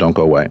messages, so don't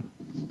go away.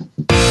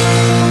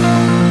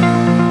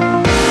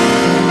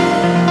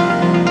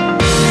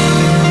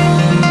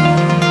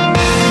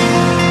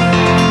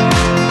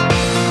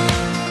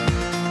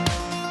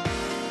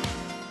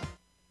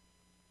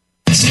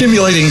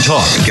 Stimulating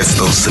talk gets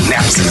those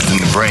synapses in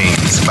the brain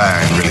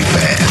firing really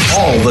fast.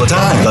 All the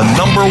time. The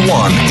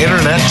 #1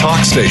 internet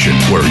talk station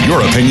where your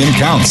opinion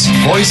counts.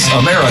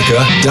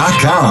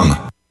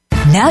 VoiceAmerica.com.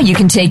 Now you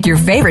can take your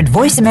favorite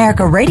Voice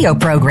America radio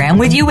program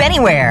with you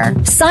anywhere.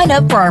 Sign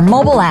up for our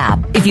mobile app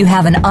if you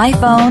have an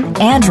iPhone,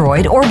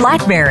 Android, or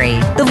BlackBerry.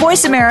 The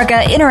Voice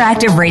America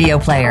Interactive Radio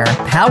Player,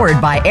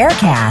 powered by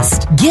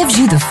Aircast, gives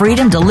you the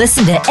freedom to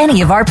listen to any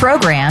of our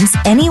programs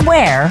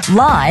anywhere,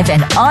 live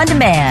and on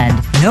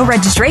demand. No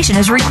registration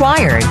is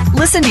required.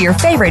 Listen to your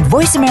favorite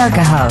Voice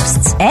America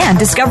hosts and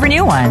discover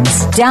new ones.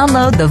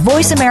 Download the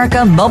Voice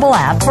America mobile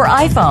app for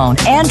iPhone,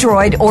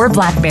 Android, or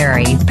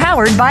BlackBerry,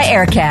 powered by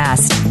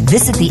Aircast.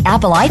 Visit the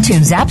Apple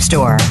iTunes App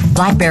Store,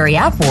 BlackBerry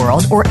App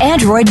World, or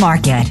Android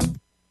Market.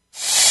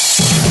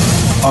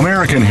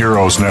 American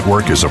Heroes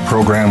Network is a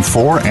program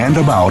for and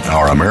about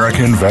our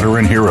American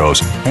veteran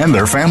heroes and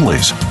their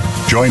families.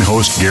 Join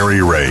host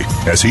Gary Ray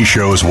as he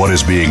shows what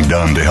is being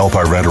done to help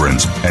our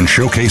veterans and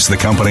showcase the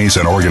companies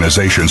and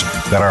organizations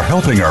that are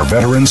helping our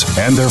veterans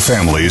and their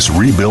families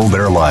rebuild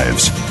their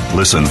lives.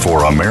 Listen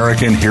for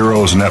American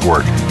Heroes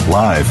Network,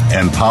 live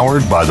and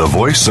powered by the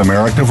Voice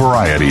America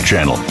Variety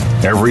Channel,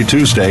 every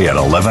Tuesday at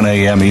 11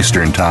 a.m.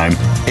 Eastern Time,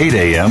 8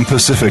 a.m.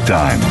 Pacific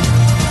Time.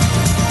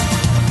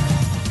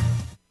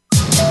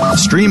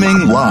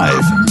 Streaming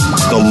live,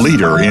 the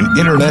leader in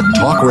Internet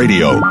Talk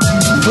Radio,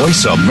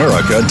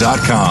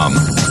 VoiceAmerica.com.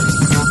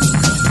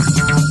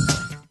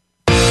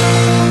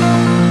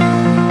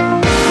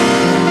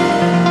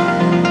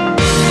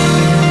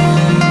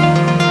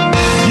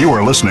 You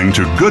are listening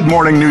to Good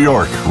Morning New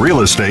York,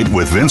 Real Estate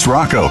with Vince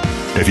Rocco.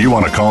 If you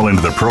want to call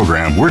into the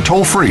program, we're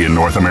toll-free in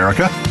North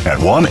America at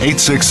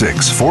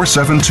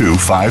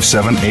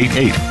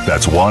 1-866-472-5788.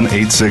 That's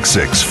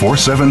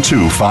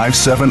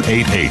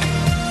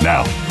 1-866-472-5788.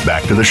 Now,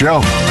 back to the show.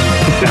 All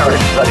right,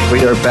 everybody,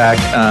 we are back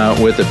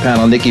with the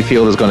panel. Nikki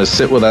Field is going to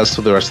sit with us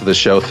for the rest of the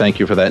show. Thank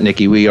you for that,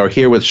 Nikki. We are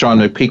here with Sean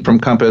McPeak from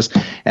Compass,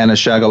 Anna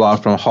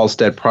Shagaloff from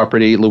Halstead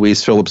Property,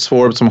 Louise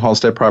Phillips-Forbes from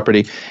Halstead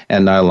Property,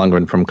 and Niall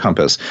Lundgren from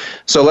Compass.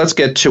 So let's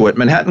get to it.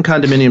 Manhattan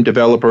condominium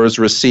developers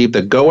received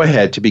the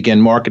go-ahead to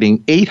begin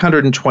marketing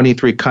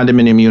 823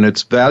 condominium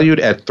units valued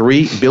at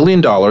 $3 billion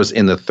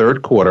in the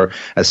third quarter,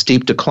 a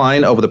steep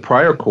decline over the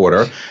prior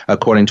quarter,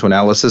 according to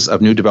analysis of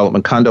new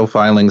development condo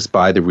filings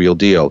by The Real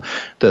Deal.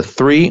 The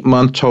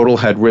 3-month total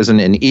had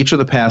risen in each of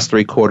the past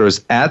 3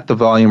 quarters at the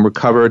volume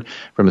recovered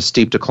from a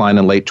steep decline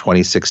in late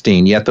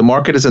 2016. Yet the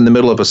market is in the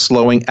middle of a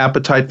slowing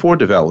appetite for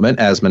development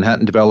as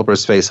Manhattan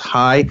developers face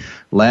high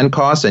land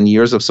costs and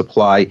years of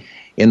supply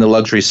in the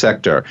luxury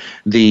sector.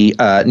 The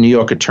New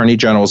York Attorney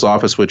General's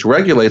office, which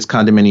regulates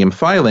condominium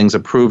filings,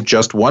 approved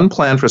just one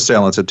plan for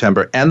sale in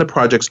September, and the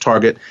project's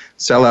target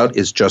sellout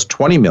is just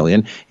 $20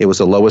 million. It was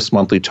the lowest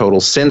monthly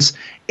total since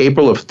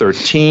April of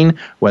 2013,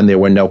 when there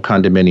were no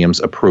condominiums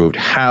approved.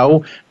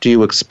 How do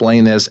you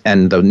explain this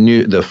and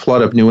the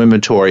flood of new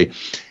inventory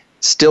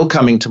still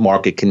coming to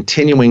market,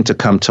 continuing to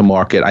come to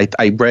market?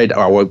 I read,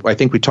 or I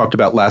think we talked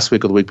about last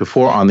week or the week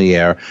before on the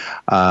air,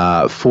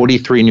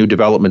 43 new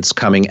developments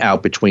coming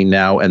out between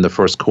now and the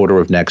first quarter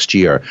of next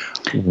year.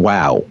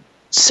 Wow.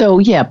 So,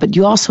 yeah, but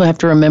you also have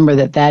to remember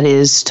that that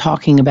is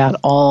talking about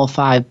all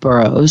 5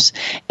 boroughs.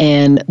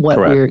 And what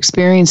Correct. we're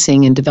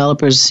experiencing in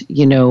developers,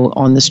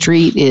 on the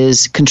street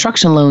is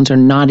construction loans are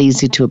not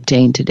easy to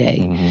obtain today.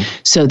 Mm-hmm.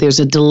 So there's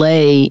a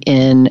delay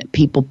in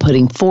people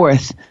putting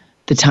forth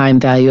the time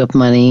value of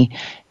money,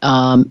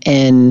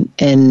 and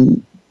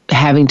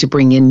having to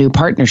bring in new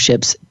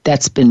partnerships.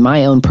 That's been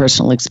my own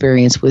personal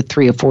experience with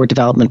 3 or 4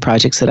 development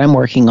projects that I'm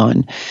working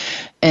on.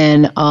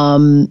 And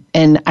my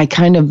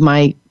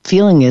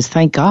feeling is,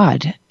 thank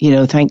God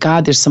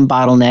there's some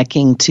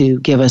bottlenecking to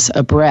give us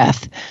a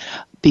breath,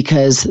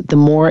 because the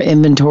more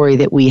inventory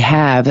that we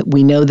have,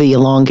 we know the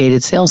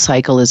elongated sales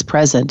cycle is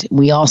present.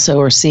 We also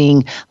are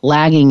seeing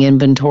lagging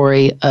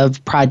inventory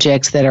of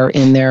projects that are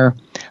in their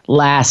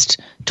last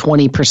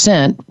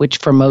 20%, which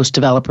for most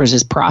developers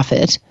is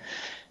profit.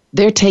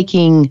 They're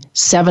taking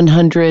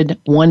 $700,000,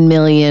 $1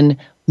 million,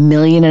 $1.5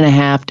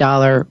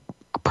 million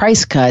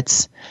price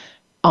cuts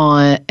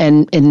on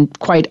and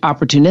quite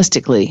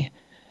opportunistically.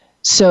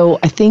 So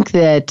I think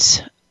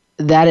that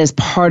is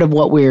part of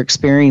what we're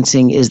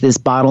experiencing is this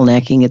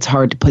bottlenecking. It's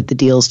hard to put the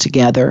deals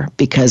together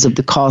because of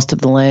the cost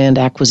of the land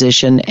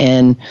acquisition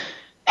and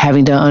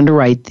having to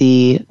underwrite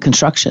the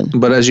construction.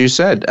 But as you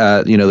said,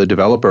 the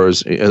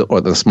developers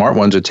or the smart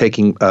ones are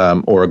taking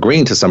or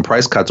agreeing to some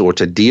price cuts or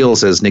to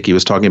deals, as Nikki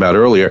was talking about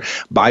earlier.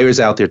 Buyers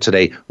out there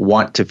today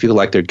want to feel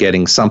like they're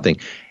getting something.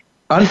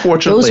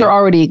 Unfortunately, those are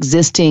already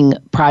existing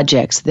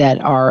projects that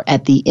are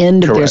at the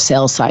end of their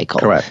sales cycle.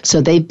 Correct.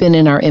 So they've been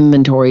in our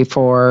inventory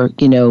for,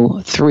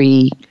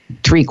 3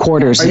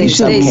 quarters. They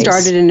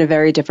started in a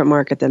very different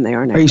market than they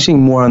are now. Are you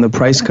seeing more on the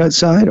price cut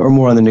side or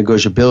more on the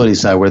negotiability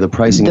side where the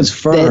pricing is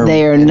firm?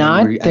 They are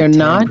not. They're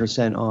not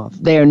 10% off.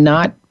 They are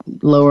not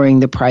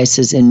lowering the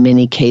prices in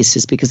many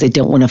cases because they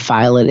don't want to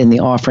file it in the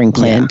offering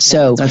plan. Yeah,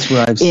 so that's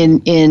what I've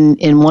seen.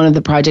 In one of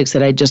the projects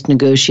that I just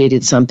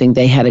negotiated something,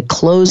 they had a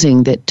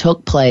closing that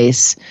took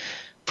place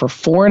for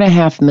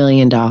 $4.5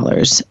 million.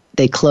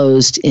 They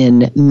closed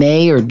in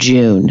May or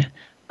June.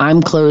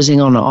 I'm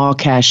closing on an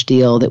all-cash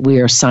deal that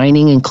we are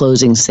signing and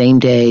closing same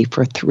day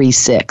for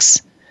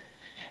 $3.6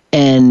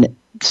 million. And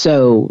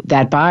so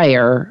that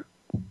buyer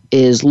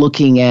is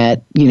looking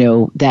at,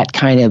 that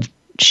kind of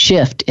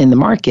shift in the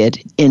market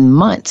in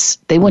months.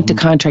 They went to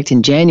contract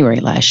in January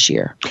last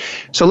year.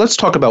 So let's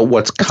talk about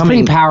what's coming.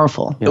 Pretty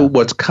powerful.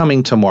 What's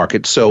coming to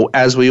market. So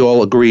as we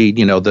all agreed,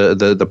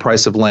 the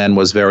price of land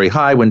was very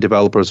high when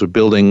developers were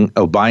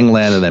buying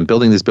land and then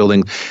building these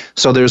buildings.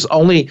 So there's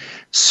only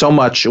so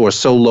much or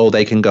so low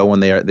they can go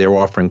when they're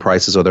offering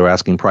prices or they're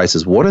asking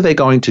prices. What are they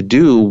going to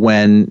do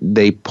when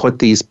they put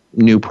these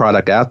new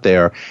product out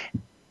there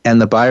and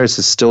the buyers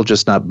is still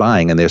just not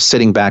buying, and they're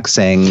sitting back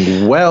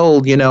saying,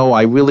 well,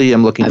 I really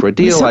am looking for a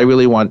deal. I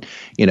really want,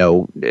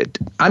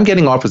 I'm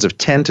getting offers of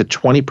 10 to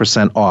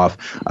 20% off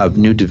of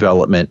new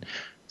development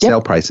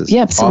sale prices.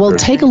 Yep. So we'll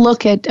take a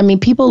look at,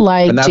 people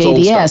like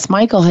JDS.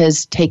 Michael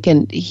has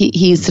taken,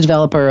 he's the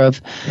developer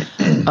of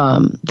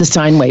the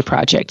Steinway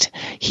project.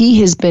 He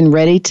has been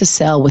ready to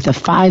sell with a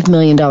 $5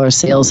 million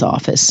sales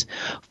office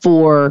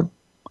for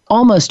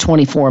almost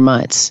 24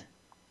 months.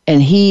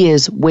 And he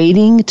is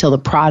waiting till the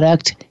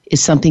product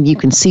is something you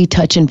can see,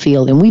 touch, and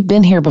feel. And we've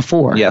been here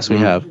before. Yes, we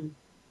have.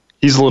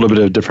 He's a little bit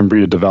of a different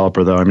breed of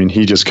developer, though.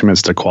 He just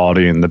commits to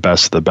quality and the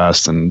best of the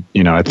best. And,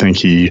 I think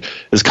he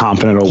is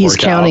confident it'll work out. He's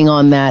counting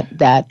on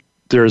that.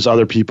 There's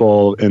other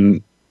people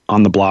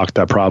on the block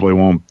that probably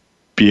won't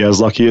be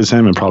as lucky as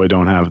him and probably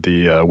don't have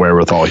the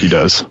wherewithal he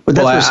does. But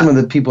that's where some of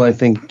the people, I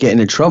think, get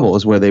into trouble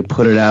is where they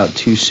put it out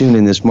too soon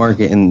in this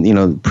market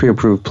and,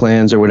 pre-approved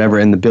plans or whatever,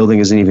 and the building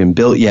isn't even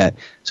built yet.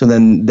 So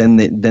then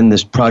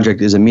this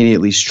project is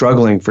immediately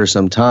struggling for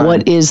some time.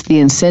 What is the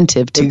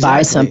incentive to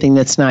buy something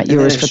that's not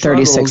yours for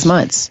 36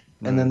 months?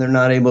 And then they're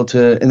not able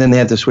to, and then they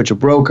have to switch a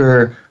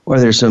broker, or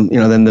there's some,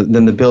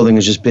 then the building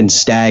has just been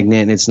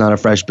stagnant and it's not a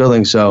fresh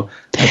building. So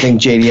I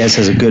think JDS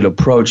has a good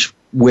approach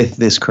with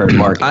this current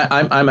market.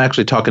 I'm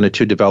actually talking to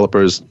two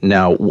developers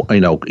now,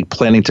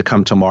 planning to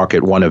come to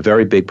market, one a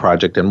very big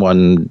project and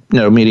one,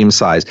 medium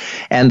size.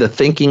 And the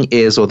thinking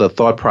is, or the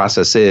thought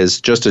process is,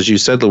 just as you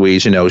said,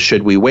 Louise,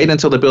 should we wait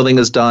until the building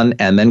is done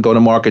and then go to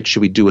market? Should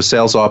we do a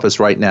sales office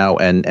right now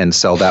and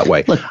sell that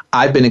way? Look,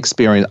 I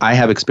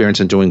have experience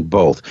in doing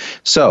both.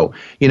 So,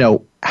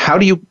 how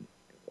do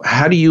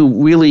you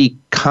really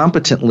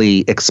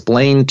competently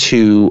explain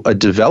to a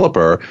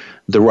developer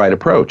the right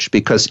approach?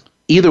 Because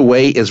either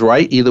way is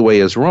right, either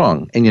way is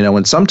wrong.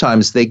 And,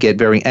 sometimes they get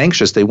very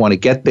anxious. They want to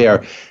get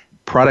their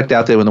product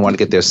out there, when they want to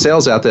get their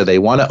sales out there. They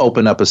want to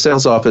open up a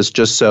sales office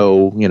just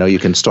so, you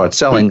can start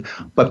selling.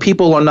 But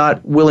people are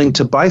not willing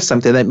to buy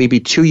something that may be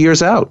 2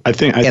 years out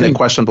in a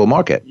questionable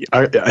market.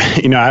 I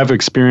have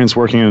experience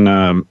working in,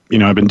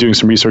 I've been doing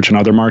some research in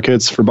other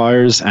markets for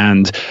buyers,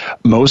 and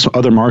most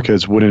other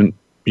markets wouldn't,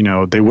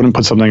 they wouldn't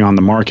put something on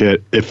the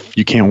market if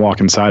you can't walk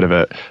inside of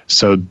it.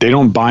 So they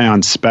don't buy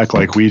on spec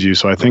like we do.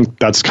 So I think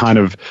that's kind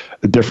of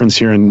the difference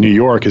here in New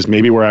York, is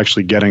maybe we're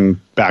actually getting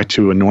back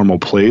to a normal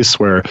place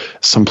where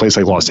some place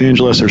like Los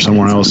Angeles or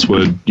somewhere else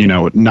would,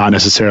 not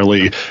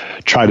necessarily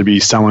try to be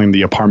selling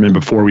the apartment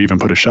before we even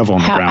put a shovel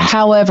in the ground.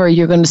 However,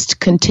 you're going to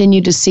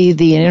continue to see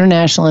the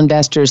international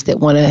investors that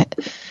want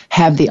to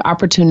have the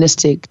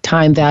opportunistic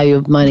time value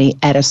of money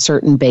at a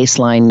certain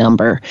baseline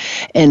number.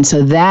 And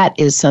so that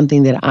is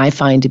something that I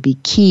find to be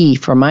key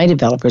for my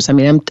developers.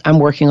 I'm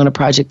working on a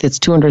project that's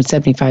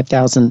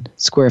 275,000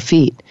 square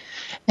feet,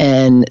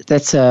 and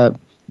that's a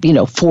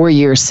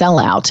 4-year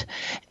sellout.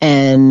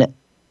 And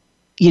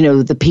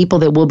the people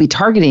that we'll be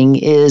targeting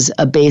is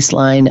a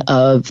baseline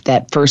of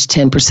that first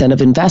 10% of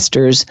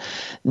investors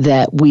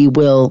that we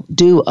will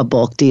do a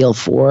bulk deal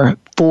for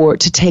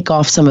to take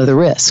off some of the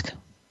risk.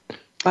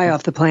 Buy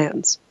off the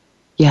plans.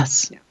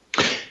 Yes. Yeah.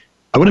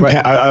 I wouldn't.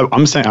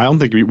 I'm saying I don't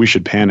think we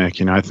should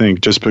panic. I think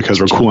just because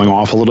we're cooling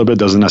off a little bit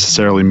doesn't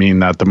necessarily mean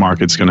that the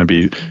market's going to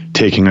be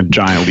taking a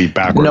giant leap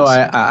backwards. No,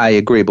 I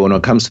agree. But when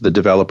it comes to the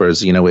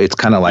developers, it's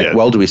kind of like,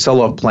 well, do we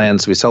sell off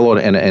plans? Do we sell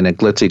it in a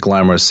glitzy,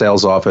 glamorous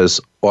sales office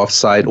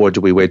off-site, or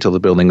do we wait till the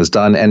building is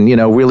done? And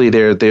really,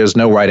 there's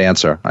no right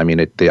answer. I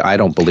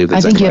don't believe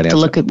there's any right answer. I think you have to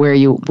look at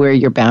where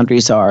your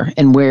boundaries are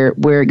and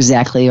where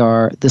exactly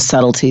are the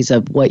subtleties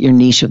of what your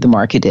niche of the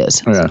market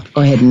is. Yeah.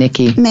 Go ahead,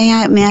 Nikki. May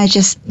I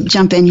just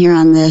jump in here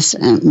on this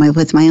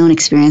with my own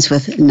experience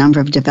with a number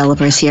of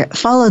developers here?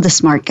 Follow the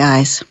smart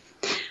guys.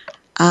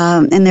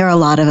 And there are a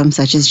lot of them,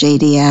 such as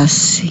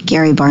JDS,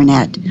 Gary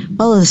Barnett.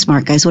 Follow the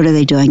smart guys. What are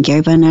they doing?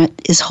 Gary Barnett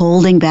is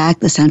holding back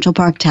the Central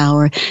Park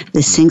Tower,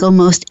 the single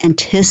most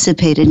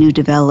anticipated new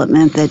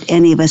development that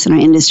any of us in our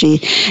industry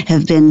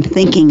have been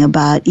thinking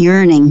about,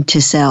 yearning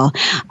to sell.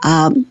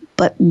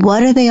 But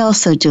what are they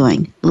also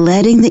doing?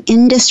 Letting the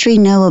industry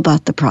know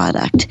about the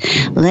product,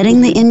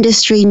 letting the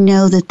industry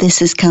know that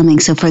this is coming.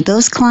 So for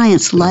those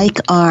clients like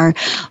our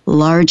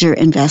larger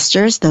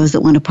investors, those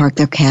that want to park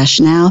their cash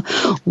now,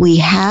 we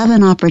have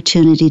an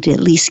opportunity to at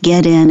least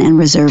get in and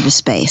reserve a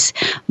space.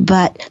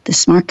 But the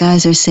smart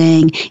guys are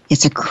saying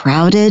it's a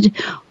crowded,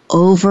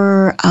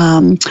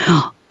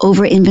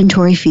 over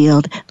inventory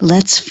field.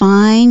 Let's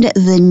find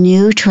the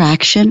new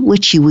traction,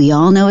 which we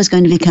all know is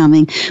going to be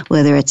coming,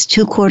 whether it's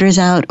 2 quarters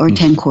out or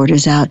 10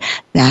 quarters out.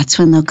 That's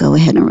when they'll go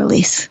ahead and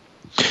release.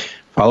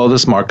 Follow the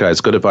smart guys.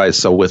 Good advice.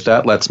 So with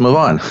that, let's move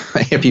on.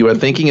 If you are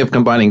thinking of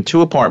combining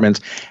 2 apartments,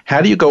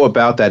 how do you go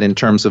about that in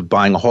terms of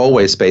buying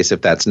hallway space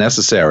if that's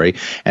necessary?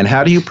 And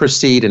how do you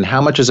proceed, and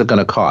how much is it going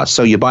to cost?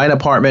 So you buy an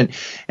apartment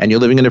and you're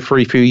living in it for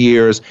a few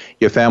years,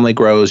 your family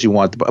grows, you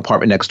want the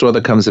apartment next door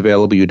that comes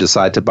available, you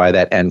decide to buy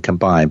that and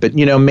combine. But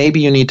maybe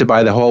you need to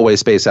buy the hallway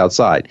space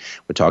outside.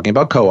 We're talking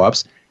about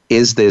co-ops.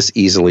 Is this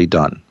easily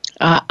done?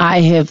 I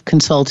have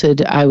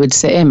consulted, I would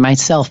say, and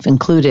myself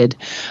included,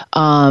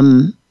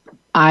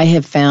 I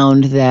have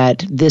found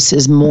that this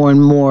is more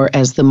and more,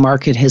 as the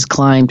market has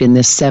climbed in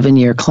this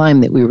 7-year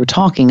climb that we were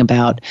talking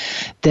about,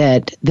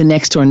 that the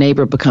next door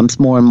neighbor becomes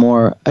more and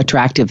more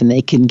attractive, and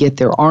they can get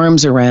their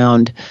arms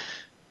around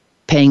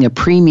paying a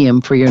premium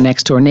for your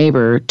next door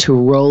neighbor to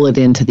roll it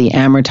into the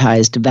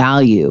amortized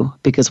value,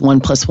 because 1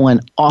 +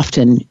 1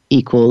 often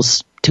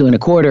equals 2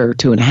 1/4,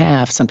 2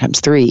 1/2, sometimes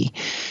 3.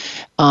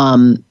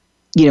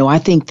 I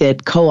think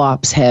that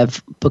co-ops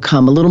have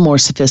become a little more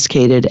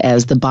sophisticated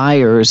as the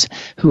buyers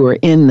who are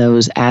in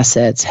those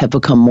assets have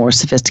become more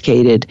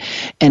sophisticated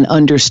and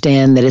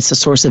understand that it's a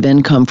source of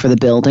income for the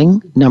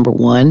building, number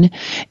one.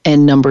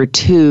 And number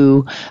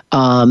two,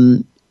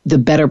 the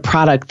better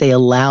product they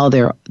allow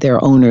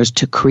their owners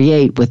to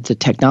create with the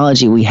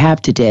technology we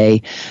have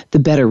today, the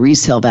better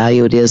resale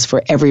value it is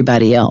for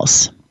everybody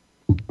else.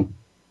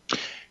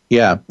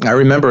 Yeah, I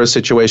remember a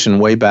situation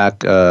way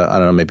back, I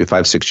don't know, maybe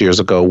 5-6 years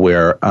ago,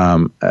 where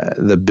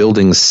the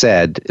building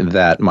said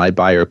that my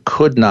buyer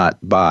could not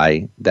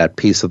buy that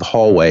piece of the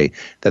hallway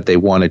that they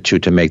wanted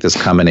to make this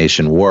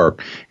combination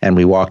work. And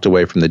we walked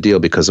away from the deal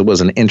because it was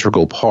an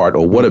integral part,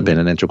 or would have been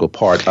an integral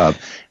part of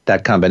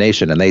that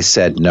combination. And they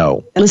said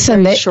no.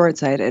 Listen,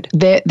 short-sighted.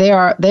 There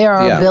are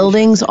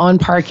buildings on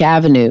Park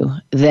Avenue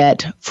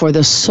that, for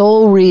the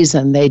sole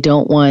reason they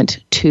don't want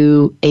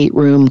 2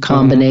 8-room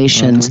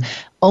combinations,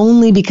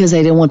 only because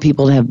they didn't want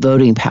people to have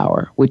voting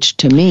power, which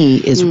to me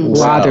is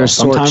rather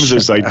sometimes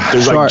there's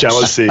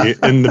jealousy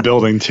in the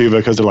building too,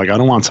 because they're like, I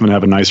don't want someone to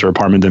have a nicer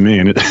apartment than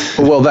me.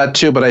 Well, that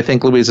too, but I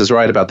think Louise is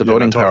right about the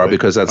voting power,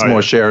 because that's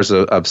more shares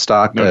of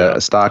stock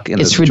stock in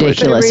the situation. It's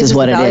ridiculous is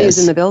what it is. Values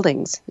in the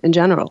buildings in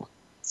general.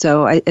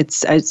 So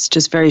it's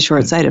just very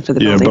short-sighted for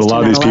the buildings. Yeah, but a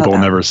lot of these people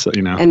never,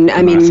 and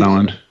I mean,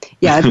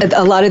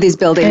 a lot of these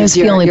buildings, it's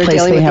the only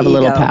place they have a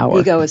little power.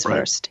 Ego is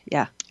first.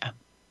 Yeah.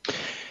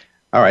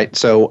 All right.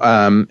 So,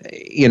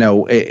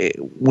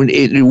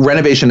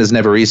 renovation is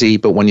never easy,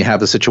 but when you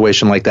have a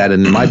situation like that,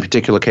 and in my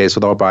particular case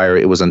with our buyer,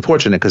 it was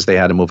unfortunate because they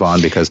had to move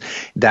on, because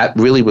that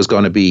really was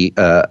going to be.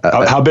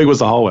 How big was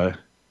the hallway?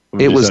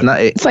 It was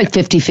not. It's like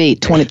 50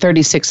 feet,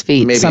 36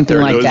 feet, maybe something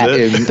 30, like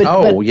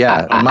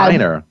that.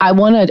 Minor. I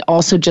want to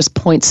also just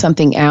point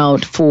something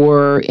out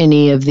for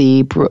any of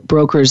the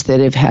brokers that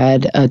have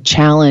had a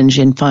challenge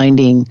in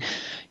finding,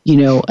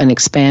 an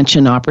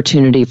expansion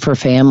opportunity for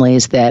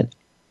families that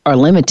are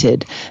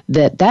limited,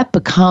 that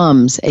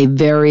becomes a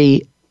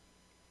very,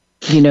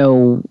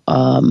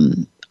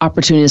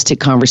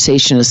 opportunistic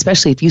conversation,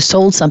 especially if you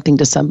sold something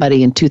to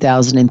somebody in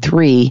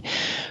 2003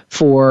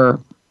 for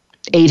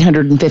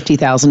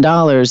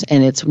 $850,000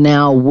 and it's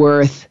now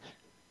worth,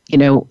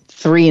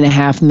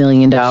 $3.5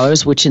 million,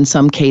 which in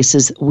some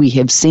cases we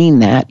have seen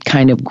that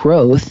kind of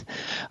growth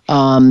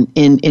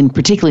in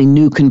particularly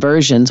new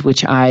conversions,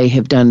 which I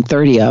have done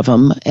 30 of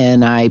them,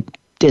 and I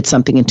did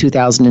something in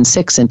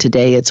 2006, and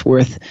today it's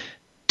worth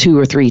 2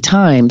 or 3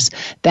 times.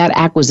 That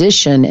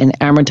acquisition and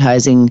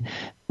amortizing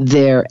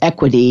their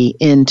equity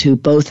into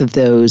both of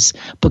those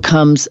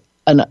becomes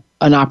an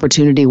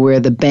opportunity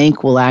where the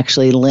bank will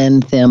actually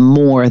lend them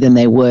more than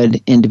they would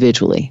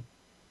individually.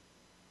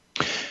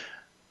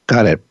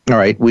 Got it. All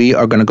right. We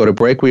are going to go to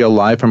break. We are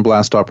live from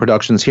Blast Off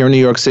Productions here in New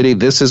York City.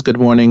 This is Good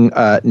Morning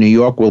New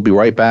York. We'll be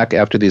right back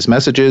after these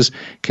messages,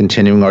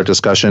 continuing our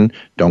discussion.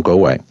 Don't go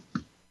away.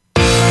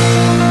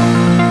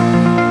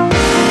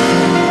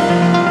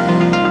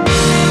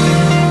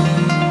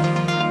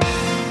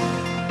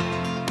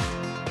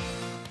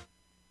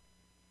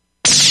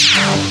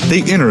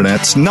 The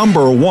Internet's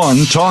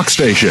 #1 talk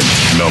station.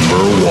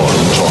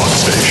 #1 talk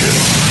station.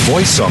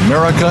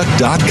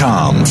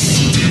 VoiceAmerica.com.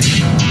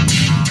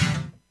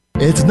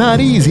 It's not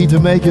easy to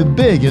make it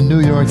big in New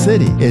York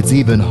City. It's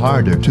even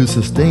harder to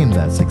sustain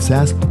that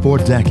success for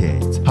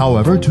decades.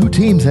 However, 2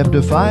 teams have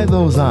defied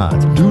those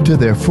odds due to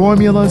their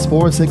formulas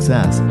for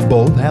success.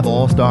 Both have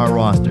all-star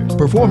rosters,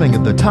 performing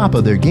at the top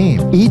of their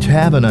game. Each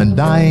have an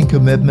undying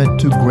commitment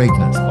to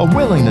greatness, a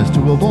willingness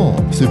to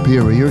evolve,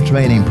 superior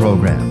training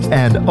programs,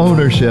 and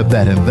ownership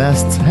that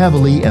invests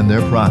heavily in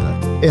their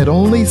product. It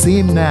only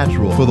seemed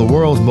natural for the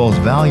world's most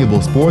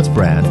valuable sports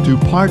brand to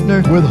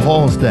partner with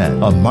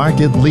Halstead, a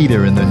market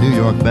leader in the New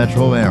York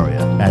metro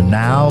area, and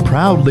now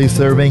proudly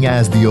serving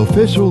as the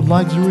official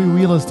luxury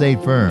real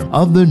estate firm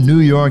of the New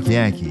York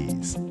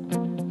Yankees.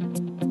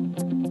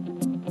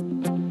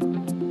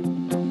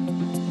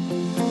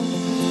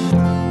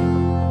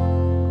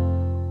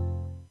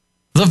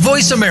 The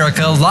Voice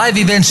America Live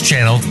Events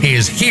channel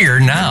is here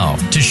now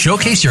to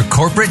showcase your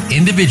corporate,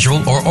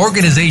 individual, or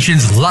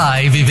organization's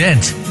live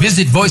event.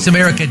 Visit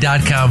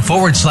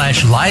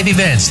voiceamerica.com/live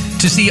events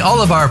to see all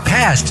of our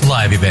past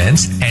live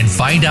events and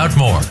find out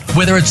more.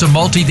 Whether it's a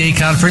multi-day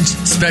conference,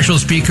 special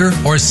speaker,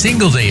 or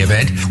single-day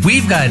event,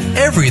 we've got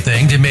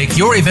everything to make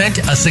your event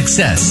a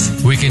success.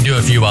 We can do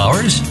a few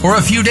hours or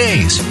a few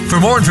days. For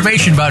more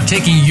information about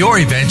taking your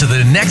event to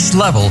the next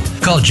level,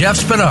 call Jeff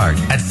Spinard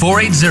at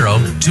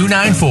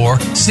 480-294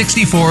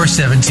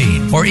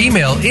 480-294-6417 or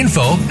email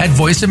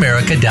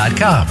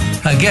info@voiceamerica.com.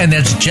 Again,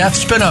 that's Jeff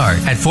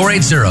Spinard at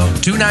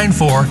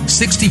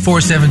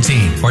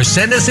 480-294-6417 or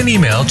send us an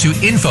email to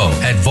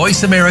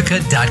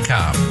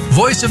info@voiceamerica.com.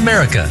 Voice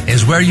America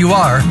is where you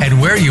are and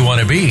where you want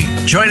to be.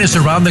 Join us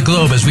around the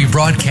globe as we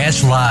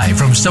broadcast live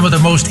from some of the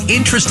most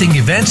interesting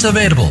events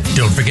available.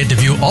 Don't forget to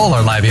view all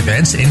our live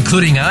events,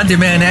 including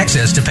on-demand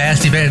access to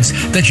past events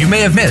that you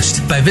may have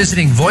missed by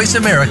visiting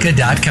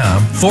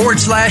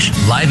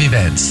voiceamerica.com/live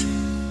events.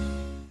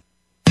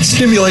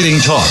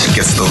 Stimulating talk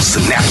gets those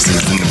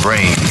synapses in the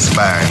brain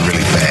firing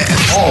really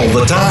fast. All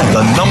the time.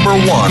 The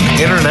 #1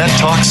 internet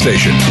talk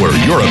station where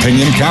your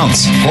opinion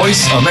counts.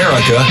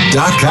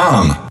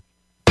 VoiceAmerica.com.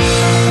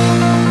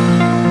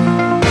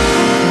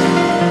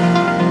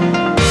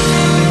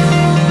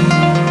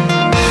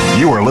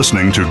 You are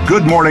listening to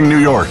Good Morning New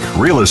York,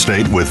 Real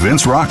Estate with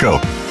Vince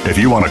Rocco. If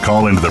you want to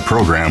call into the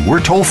program, we're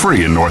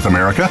toll-free in North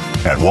America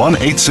at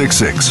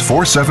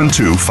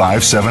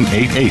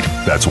 1-866-472-5788.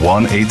 That's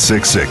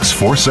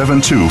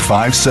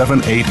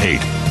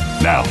 1-866-472-5788.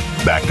 Now,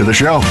 back to the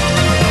show.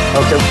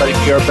 Okay, everybody,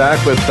 we are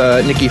back with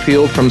Nikki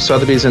Field from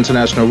Sotheby's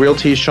International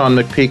Realty, Sean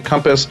McPeak,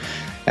 Compass,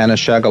 Anna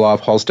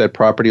Shagaloff, Halstead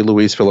Property,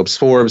 Louise Phillips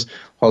Forbes,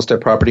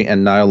 Halstead Property,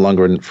 and Niall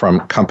Lundgren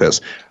from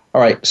Compass. All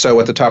right, so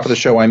at the top of the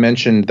show, I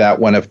mentioned that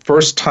when a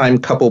first-time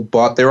couple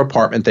bought their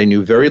apartment, they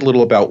knew very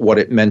little about what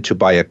it meant to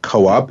buy a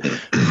co-op.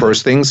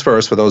 First things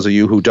first, for those of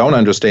you who don't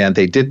understand,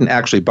 they didn't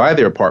actually buy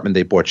their apartment.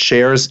 They bought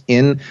shares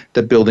in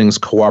the building's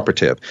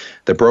cooperative.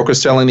 The broker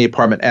selling the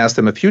apartment asked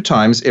them a few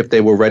times if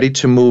they were ready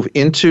to move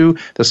into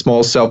the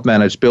small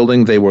self-managed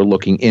building they were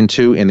looking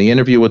into. In the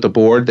interview with the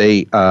board,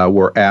 they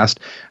were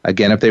asked,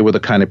 again, if they were the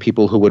kind of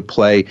people who would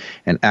play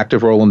an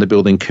active role in the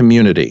building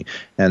community.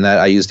 And that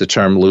I use the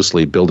term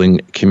loosely,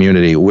 building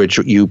community, which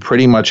you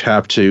pretty much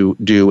have to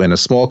do in a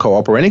small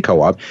co-op or any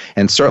co-op,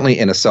 and certainly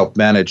in a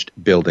self-managed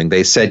building.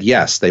 They said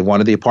yes, they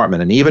wanted the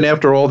apartment. And even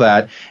after all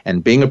that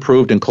and being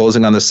approved and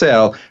closing on the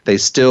sale, they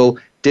still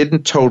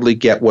didn't totally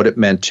get what it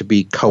meant to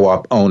be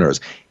co-op owners.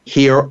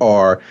 Here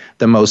are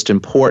the most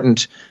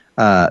important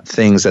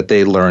things that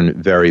they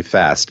learn very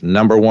fast.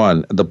 Number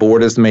one, the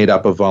board is made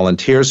up of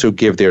volunteers who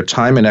give their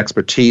time and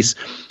expertise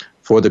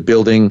for the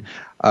building,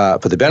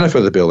 for the benefit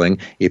of the building.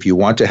 If you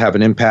want to have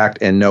an impact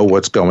and know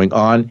what's going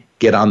on,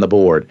 get on the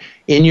board.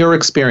 In your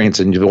experience,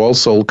 and you've all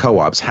sold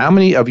co-ops, how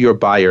many of your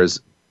buyers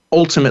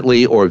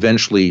ultimately or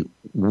eventually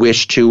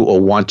wish to or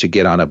want to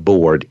get on a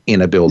board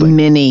in a building?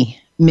 Many,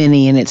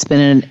 and it's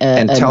been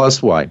and tell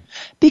us why.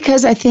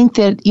 Because I think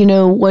that,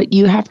 what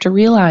you have to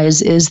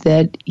realize is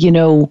that,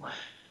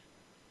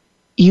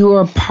 you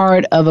are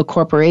part of a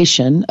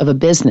corporation, of a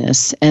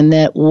business, and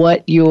that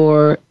what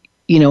your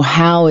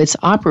how it's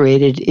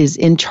operated is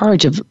in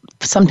charge of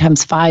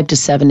sometimes 5 to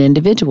 7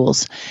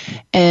 individuals.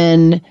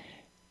 And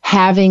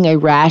having a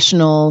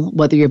rational,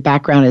 whether your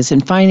background is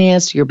in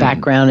finance, your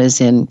background is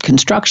in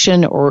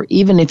construction, or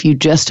even if you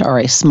just are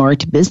a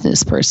smart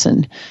business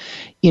person,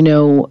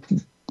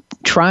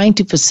 trying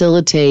to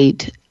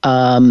facilitate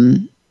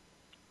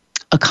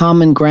a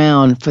common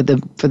ground for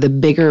the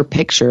bigger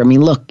picture. I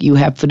mean, look, you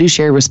have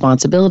fiduciary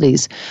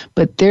responsibilities,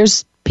 but there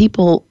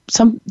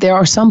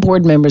are some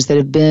board members that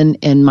have been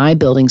in my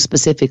building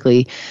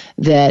specifically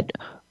that,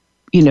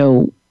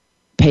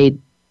 paid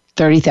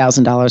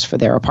 $30,000 for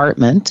their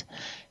apartment.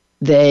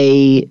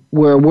 They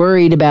were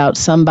worried about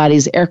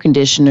somebody's air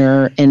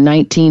conditioner in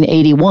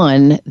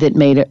 1981 that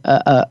made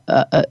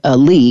a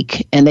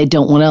leak, and they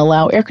don't want to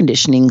allow air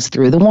conditionings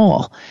through the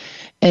wall.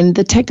 And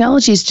the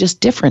technology is just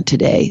different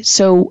today.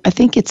 So I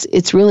think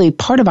it's really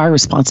part of our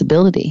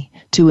responsibility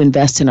to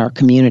invest in our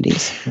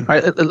communities. All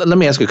right, let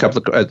me ask you a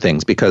couple of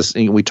things, because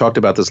we talked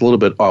about this a little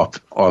bit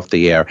off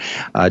the air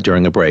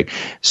during a break.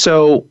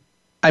 So,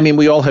 I mean,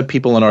 we all have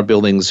people in our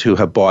buildings who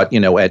have bought, at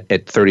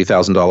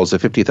 $30,000 or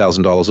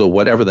 $50,000 or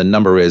whatever the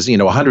number is,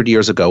 100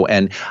 years ago.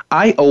 And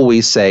I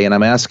always say, and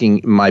I'm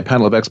asking my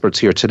panel of experts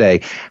here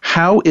today,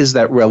 how is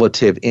that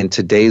relative in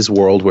today's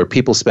world where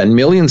people spend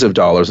millions of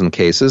dollars in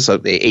cases,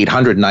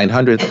 $800,000,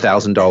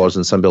 $900,000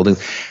 in some buildings?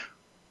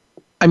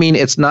 I mean,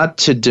 it's not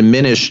to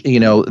diminish,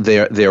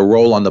 their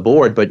role on the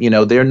board, but,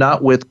 they're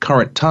not with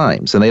current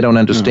times, and they don't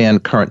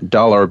understand current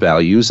dollar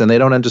values, and they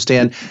don't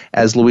understand,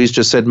 as Louise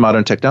just said,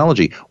 modern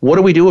technology. What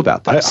do we do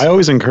about this? I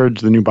always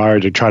encourage the new buyer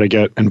to try to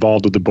get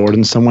involved with the board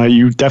in some way.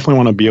 You definitely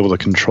want to be able to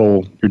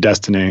control your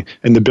destiny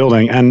in the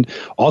building. And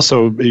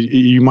also,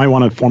 you might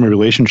want to form a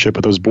relationship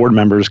with those board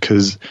members,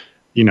 because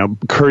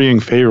currying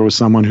favor with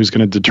someone who's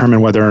going to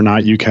determine whether or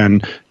not you can,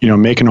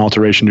 make an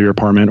alteration to your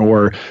apartment,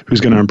 or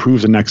who's going to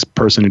improve the next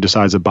person who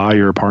decides to buy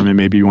your apartment.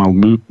 Maybe you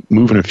want to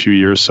move in a few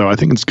years. So I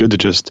think it's good to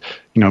just,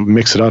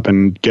 mix it up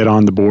and get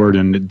on the board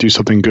and do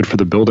something good for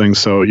the building.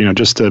 So,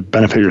 just to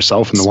benefit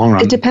yourself in the long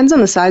run. It depends on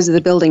the size of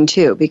the building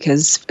too,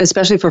 because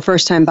especially for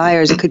first-time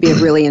buyers, it could be a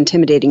really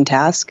intimidating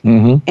task.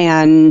 Mm-hmm.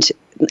 And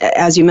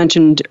as you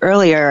mentioned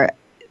earlier,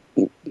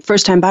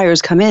 first-time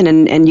buyers come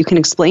in and you can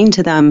explain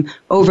to them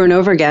over and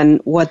over again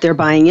what they're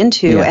buying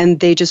into, and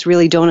they just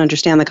really don't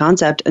understand the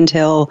concept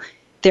until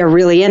they're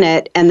really in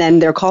it, and then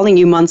they're calling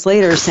you months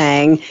later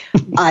saying,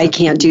 I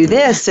can't do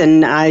this,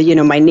 and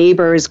my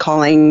neighbor is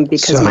calling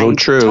because my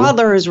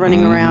toddler is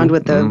running around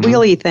with the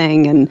wheelie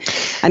thing, and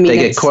I mean, they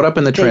get caught up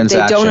in the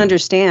transaction. They don't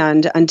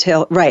understand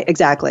until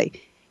exactly,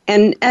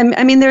 and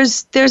I mean,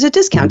 there's a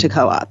discount to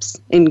co-ops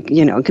in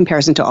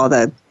comparison to all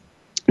the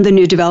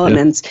new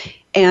developments,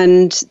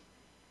 and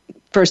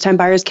first-time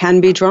buyers can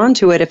be drawn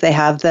to it if they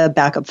have the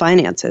backup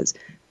finances,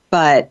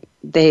 but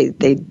they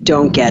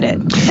don't get it.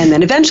 And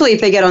then eventually, if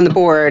they get on the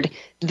board,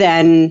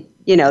 then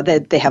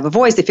they have a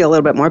voice. They feel a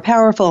little bit more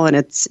powerful, and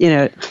it's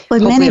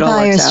What many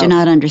buyers do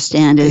not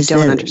understand is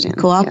that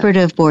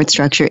cooperative board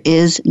structure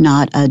is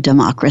not a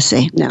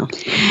democracy. No.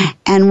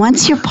 And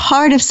once you're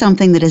part of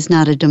something that is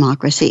not a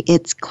democracy,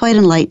 it's quite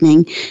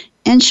enlightening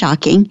and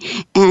shocking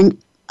and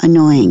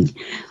annoying.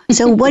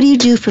 So what do you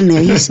do from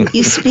there? You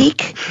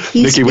speak?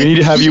 Nikki, we need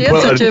to have you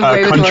put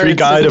a country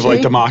guide of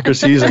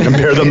democracies and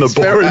compare them to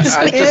boards.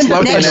 I just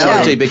love the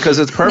analogy because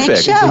it's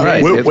perfect.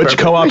 Right. Which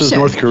co-op is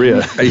North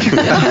Korea?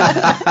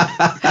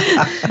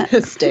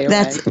 Stay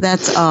away.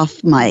 That's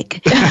off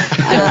mic.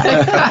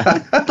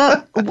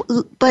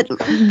 But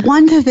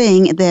one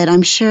thing that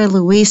I'm sure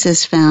Luis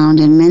has found,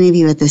 and many of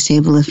you at this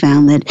table have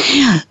found, that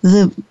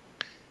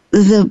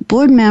the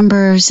board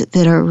members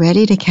that are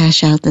ready to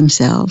cash out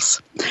themselves,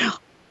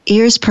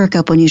 ears perk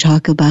up when you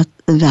talk about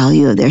the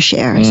value of their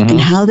shares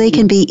and how they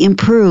can be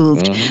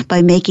improved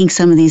by making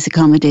some of these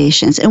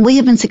accommodations. And we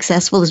have been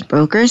successful as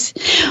brokers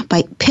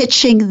by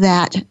pitching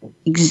that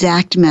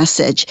exact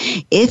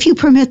message. If you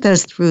permit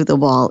those through the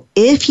wall,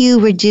 if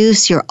you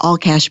reduce your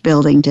all-cash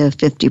building to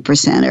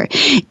 50%, or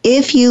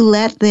if you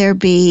let there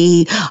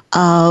be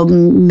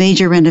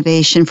major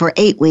renovation for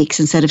 8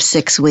 weeks instead of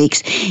 6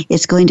 weeks,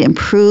 it's going to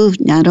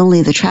improve not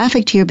only the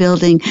traffic to your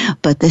building,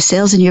 but the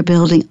sales in your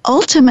building.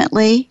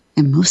 Ultimately,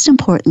 and most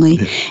importantly,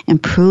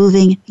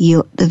 improving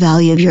the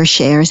value of your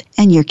shares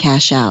and your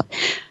cash out.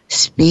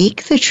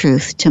 Speak the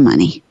truth to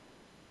money.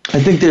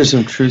 I think there's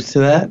some truth to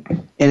that.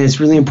 And it's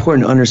really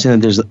important to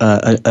understand that there's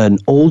an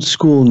old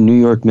school New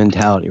York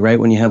mentality, right?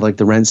 When you have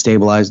the rent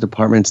stabilized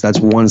apartments, that's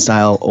one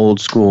style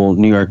old school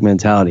New York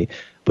mentality.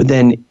 But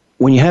then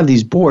when you have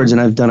these boards, and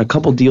I've done a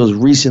couple deals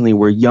recently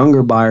where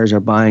younger buyers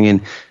are buying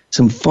in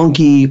some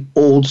funky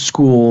old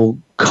school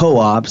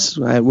co-ops,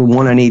 right?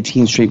 One on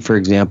 18th Street, for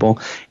example,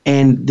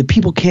 and the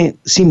people can't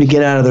seem to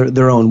get out of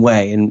their own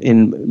way. And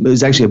it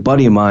was actually a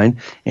buddy of mine,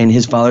 and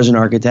his father's an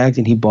architect,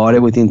 and he bought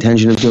it with the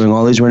intention of doing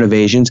all these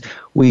renovations.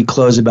 We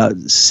closed about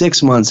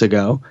 6 months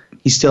ago.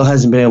 He still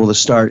hasn't been able to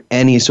start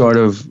any sort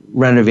of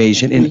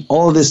renovation, and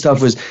all of this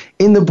stuff was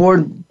in the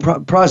board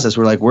process.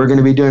 We're we're going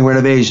to be doing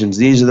renovations.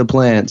 These are the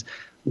plans.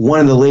 One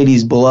of the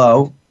ladies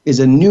below is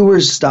a newer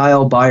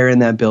style buyer in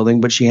that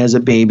building, but she has a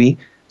baby.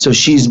 So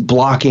she's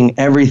blocking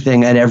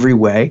everything at every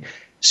way.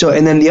 So,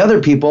 and then the other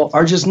people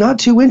are just not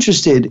too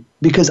interested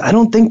because I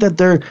don't think that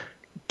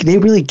they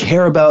really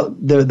care about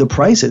the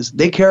prices.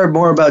 They care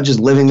more about just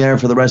living there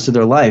for the rest of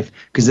their life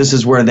because this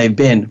is where they've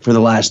been for the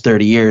last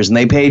 30 years. And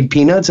they paid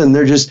peanuts and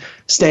they're just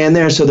staying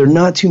there. So they're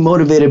not too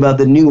motivated about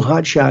the new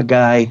hotshot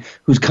guy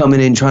who's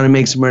coming in trying to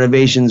make some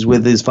renovations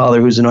with his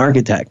father who's an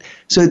architect.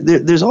 So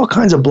there's all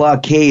kinds of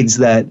blockades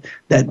that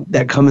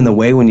come in the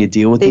way when you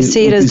deal with these. They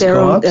see it as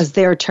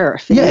their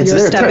turf. Yeah, it's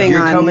their turf.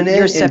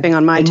 You're stepping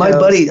on my toes. My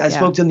buddy, I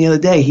spoke to him the other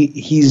day.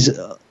 He's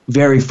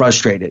very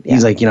frustrated.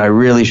 He's like, I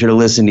really should have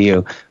listened to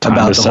you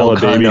about the whole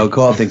condo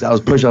co-op things. I was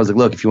pushing. I was like,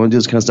 look, if you want to do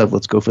this kind of stuff,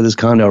 let's go for this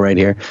condo right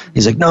here.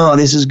 He's like, no,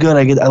 this is good.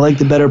 I like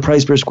the better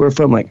price per square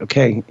foot. I'm like,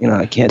 okay,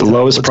 I can't. The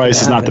lowest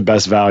price is not the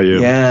best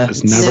value. Yeah,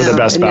 it's never the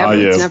best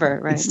value. It's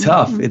never right. It's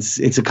tough. It's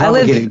a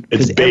complicated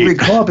because every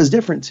co-op is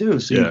different too.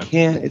 So you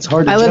can't. It's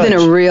hard to judge. I live in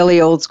a really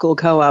old school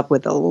co-op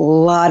with a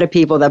lot of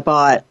people that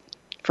bought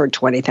for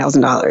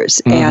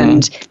 $20,000,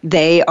 and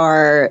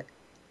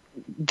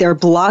they're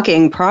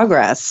blocking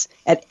progress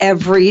at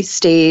every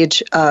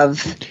stage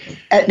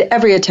at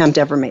every attempt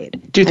ever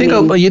made. Do you think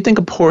you think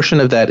a portion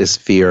of that is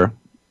fear?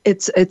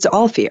 It's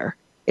all fear.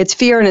 It's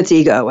fear and it's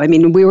ego. I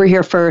mean, we were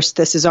here first.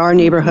 This is our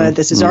neighborhood.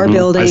 This is our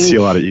building. I see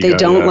a lot of ego. They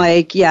don't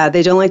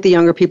they don't like the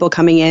younger people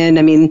coming in.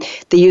 I mean,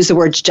 they use the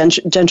word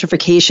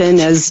gentrification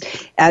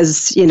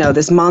as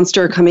this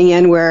monster coming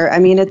in where, I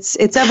mean, it's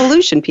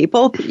evolution.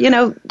 People,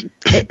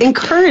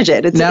 encourage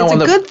it. It's a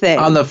good thing.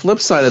 On the flip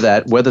side of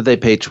that, whether they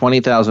pay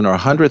 $20,000 or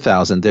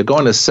 $100,000, they're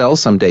going to sell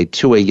someday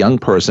to a young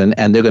person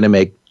and they're going to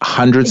make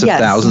hundreds of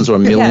thousands or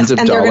millions of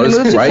dollars. And they're going to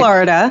move to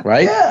Florida.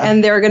 Right. Yeah.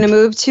 And they're going to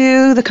move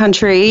to the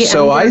country.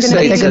 So I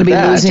say they're going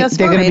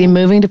to be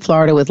moving to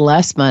Florida with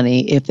less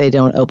money if they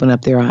don't open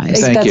up their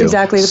eyes. Thank That's you.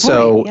 Exactly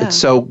the point.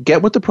 So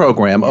get with the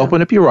program,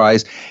 open up your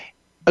eyes,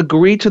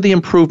 agree to the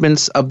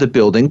improvements of the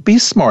building, be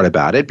smart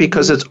about it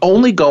because it's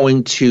only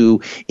going to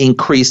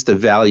increase the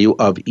value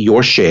of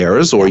your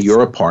shares or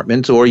your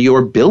apartment or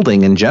your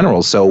building in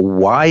general. So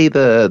why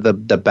the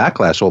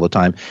backlash all the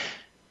time?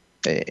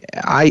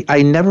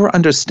 I never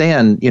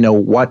understand,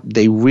 what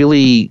they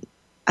really.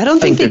 I don't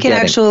think they can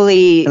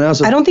actually.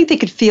 I don't think they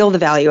could feel the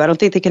value. I don't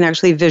think they can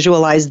actually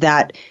visualize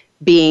that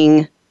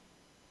being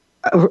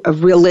a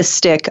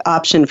realistic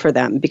option for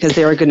them because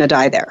they were going to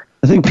die there.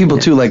 I think people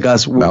too like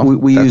us,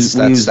 we use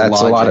that's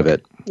logic. a lot of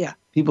it. Yeah.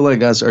 People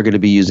like us are going to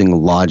be using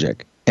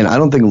logic. And I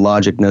don't think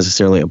logic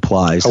necessarily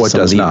applies to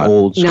some of the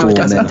old school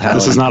mentality.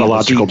 This is not a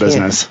logical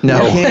business.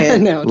 No. We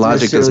can't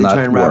Logic does not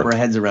try and wrap work. our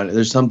heads around it.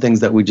 There's some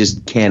things that we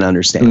just can't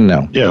understand.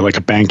 No. Yeah, like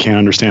a bank can't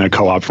understand a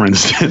co-op, for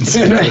instance,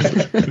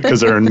 because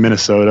they're in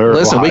Minnesota or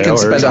Listen, Ohio we can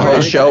spend a whole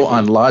or show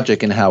on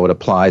logic and how it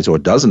applies or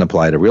doesn't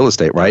apply to real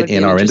estate, right?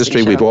 In our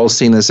industry, we've all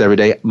seen this every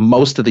day.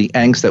 Most of the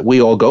angst that we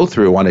all go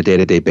through on a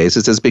day-to-day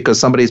basis is because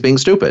somebody's being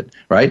stupid,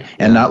 right?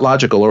 And not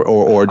logical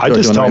or I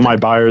just tell my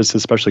buyers,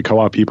 especially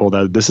co-op people,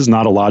 that this is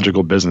not a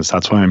logical business.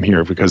 That's why I'm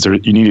here, because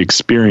you need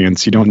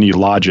experience. You don't need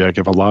logic.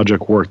 If a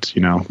logic worked,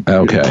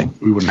 okay,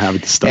 we wouldn't have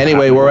it. Stuff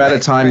anyway, we're out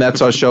of time. That's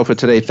our show for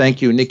today.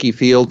 Thank you, Nikki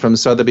Field from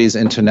Sotheby's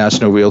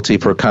International Realty,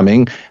 for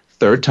coming.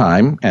 Third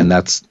time, and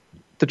that's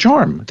the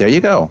charm. There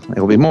you go.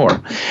 There will be more.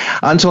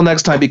 Until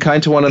next time, be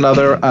kind to one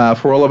another.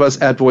 For all of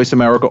us at Voice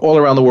America all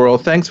around the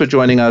world, thanks for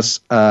joining us.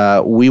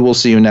 We will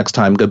see you next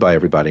time. Goodbye,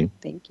 everybody.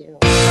 Thank you.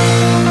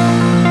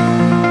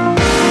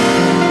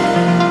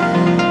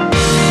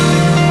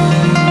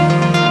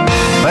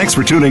 Thanks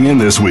for tuning in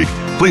this week.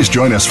 Please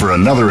join us for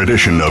another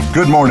edition of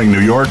Good Morning New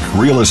York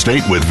Real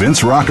Estate with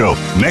Vince Rocco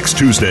next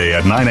Tuesday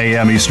at 9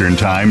 a.m. Eastern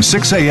Time,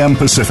 6 a.m.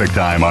 Pacific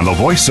Time on the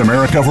Voice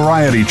America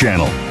Variety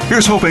Channel.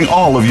 Here's hoping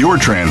all of your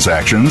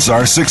transactions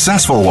are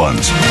successful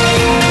ones.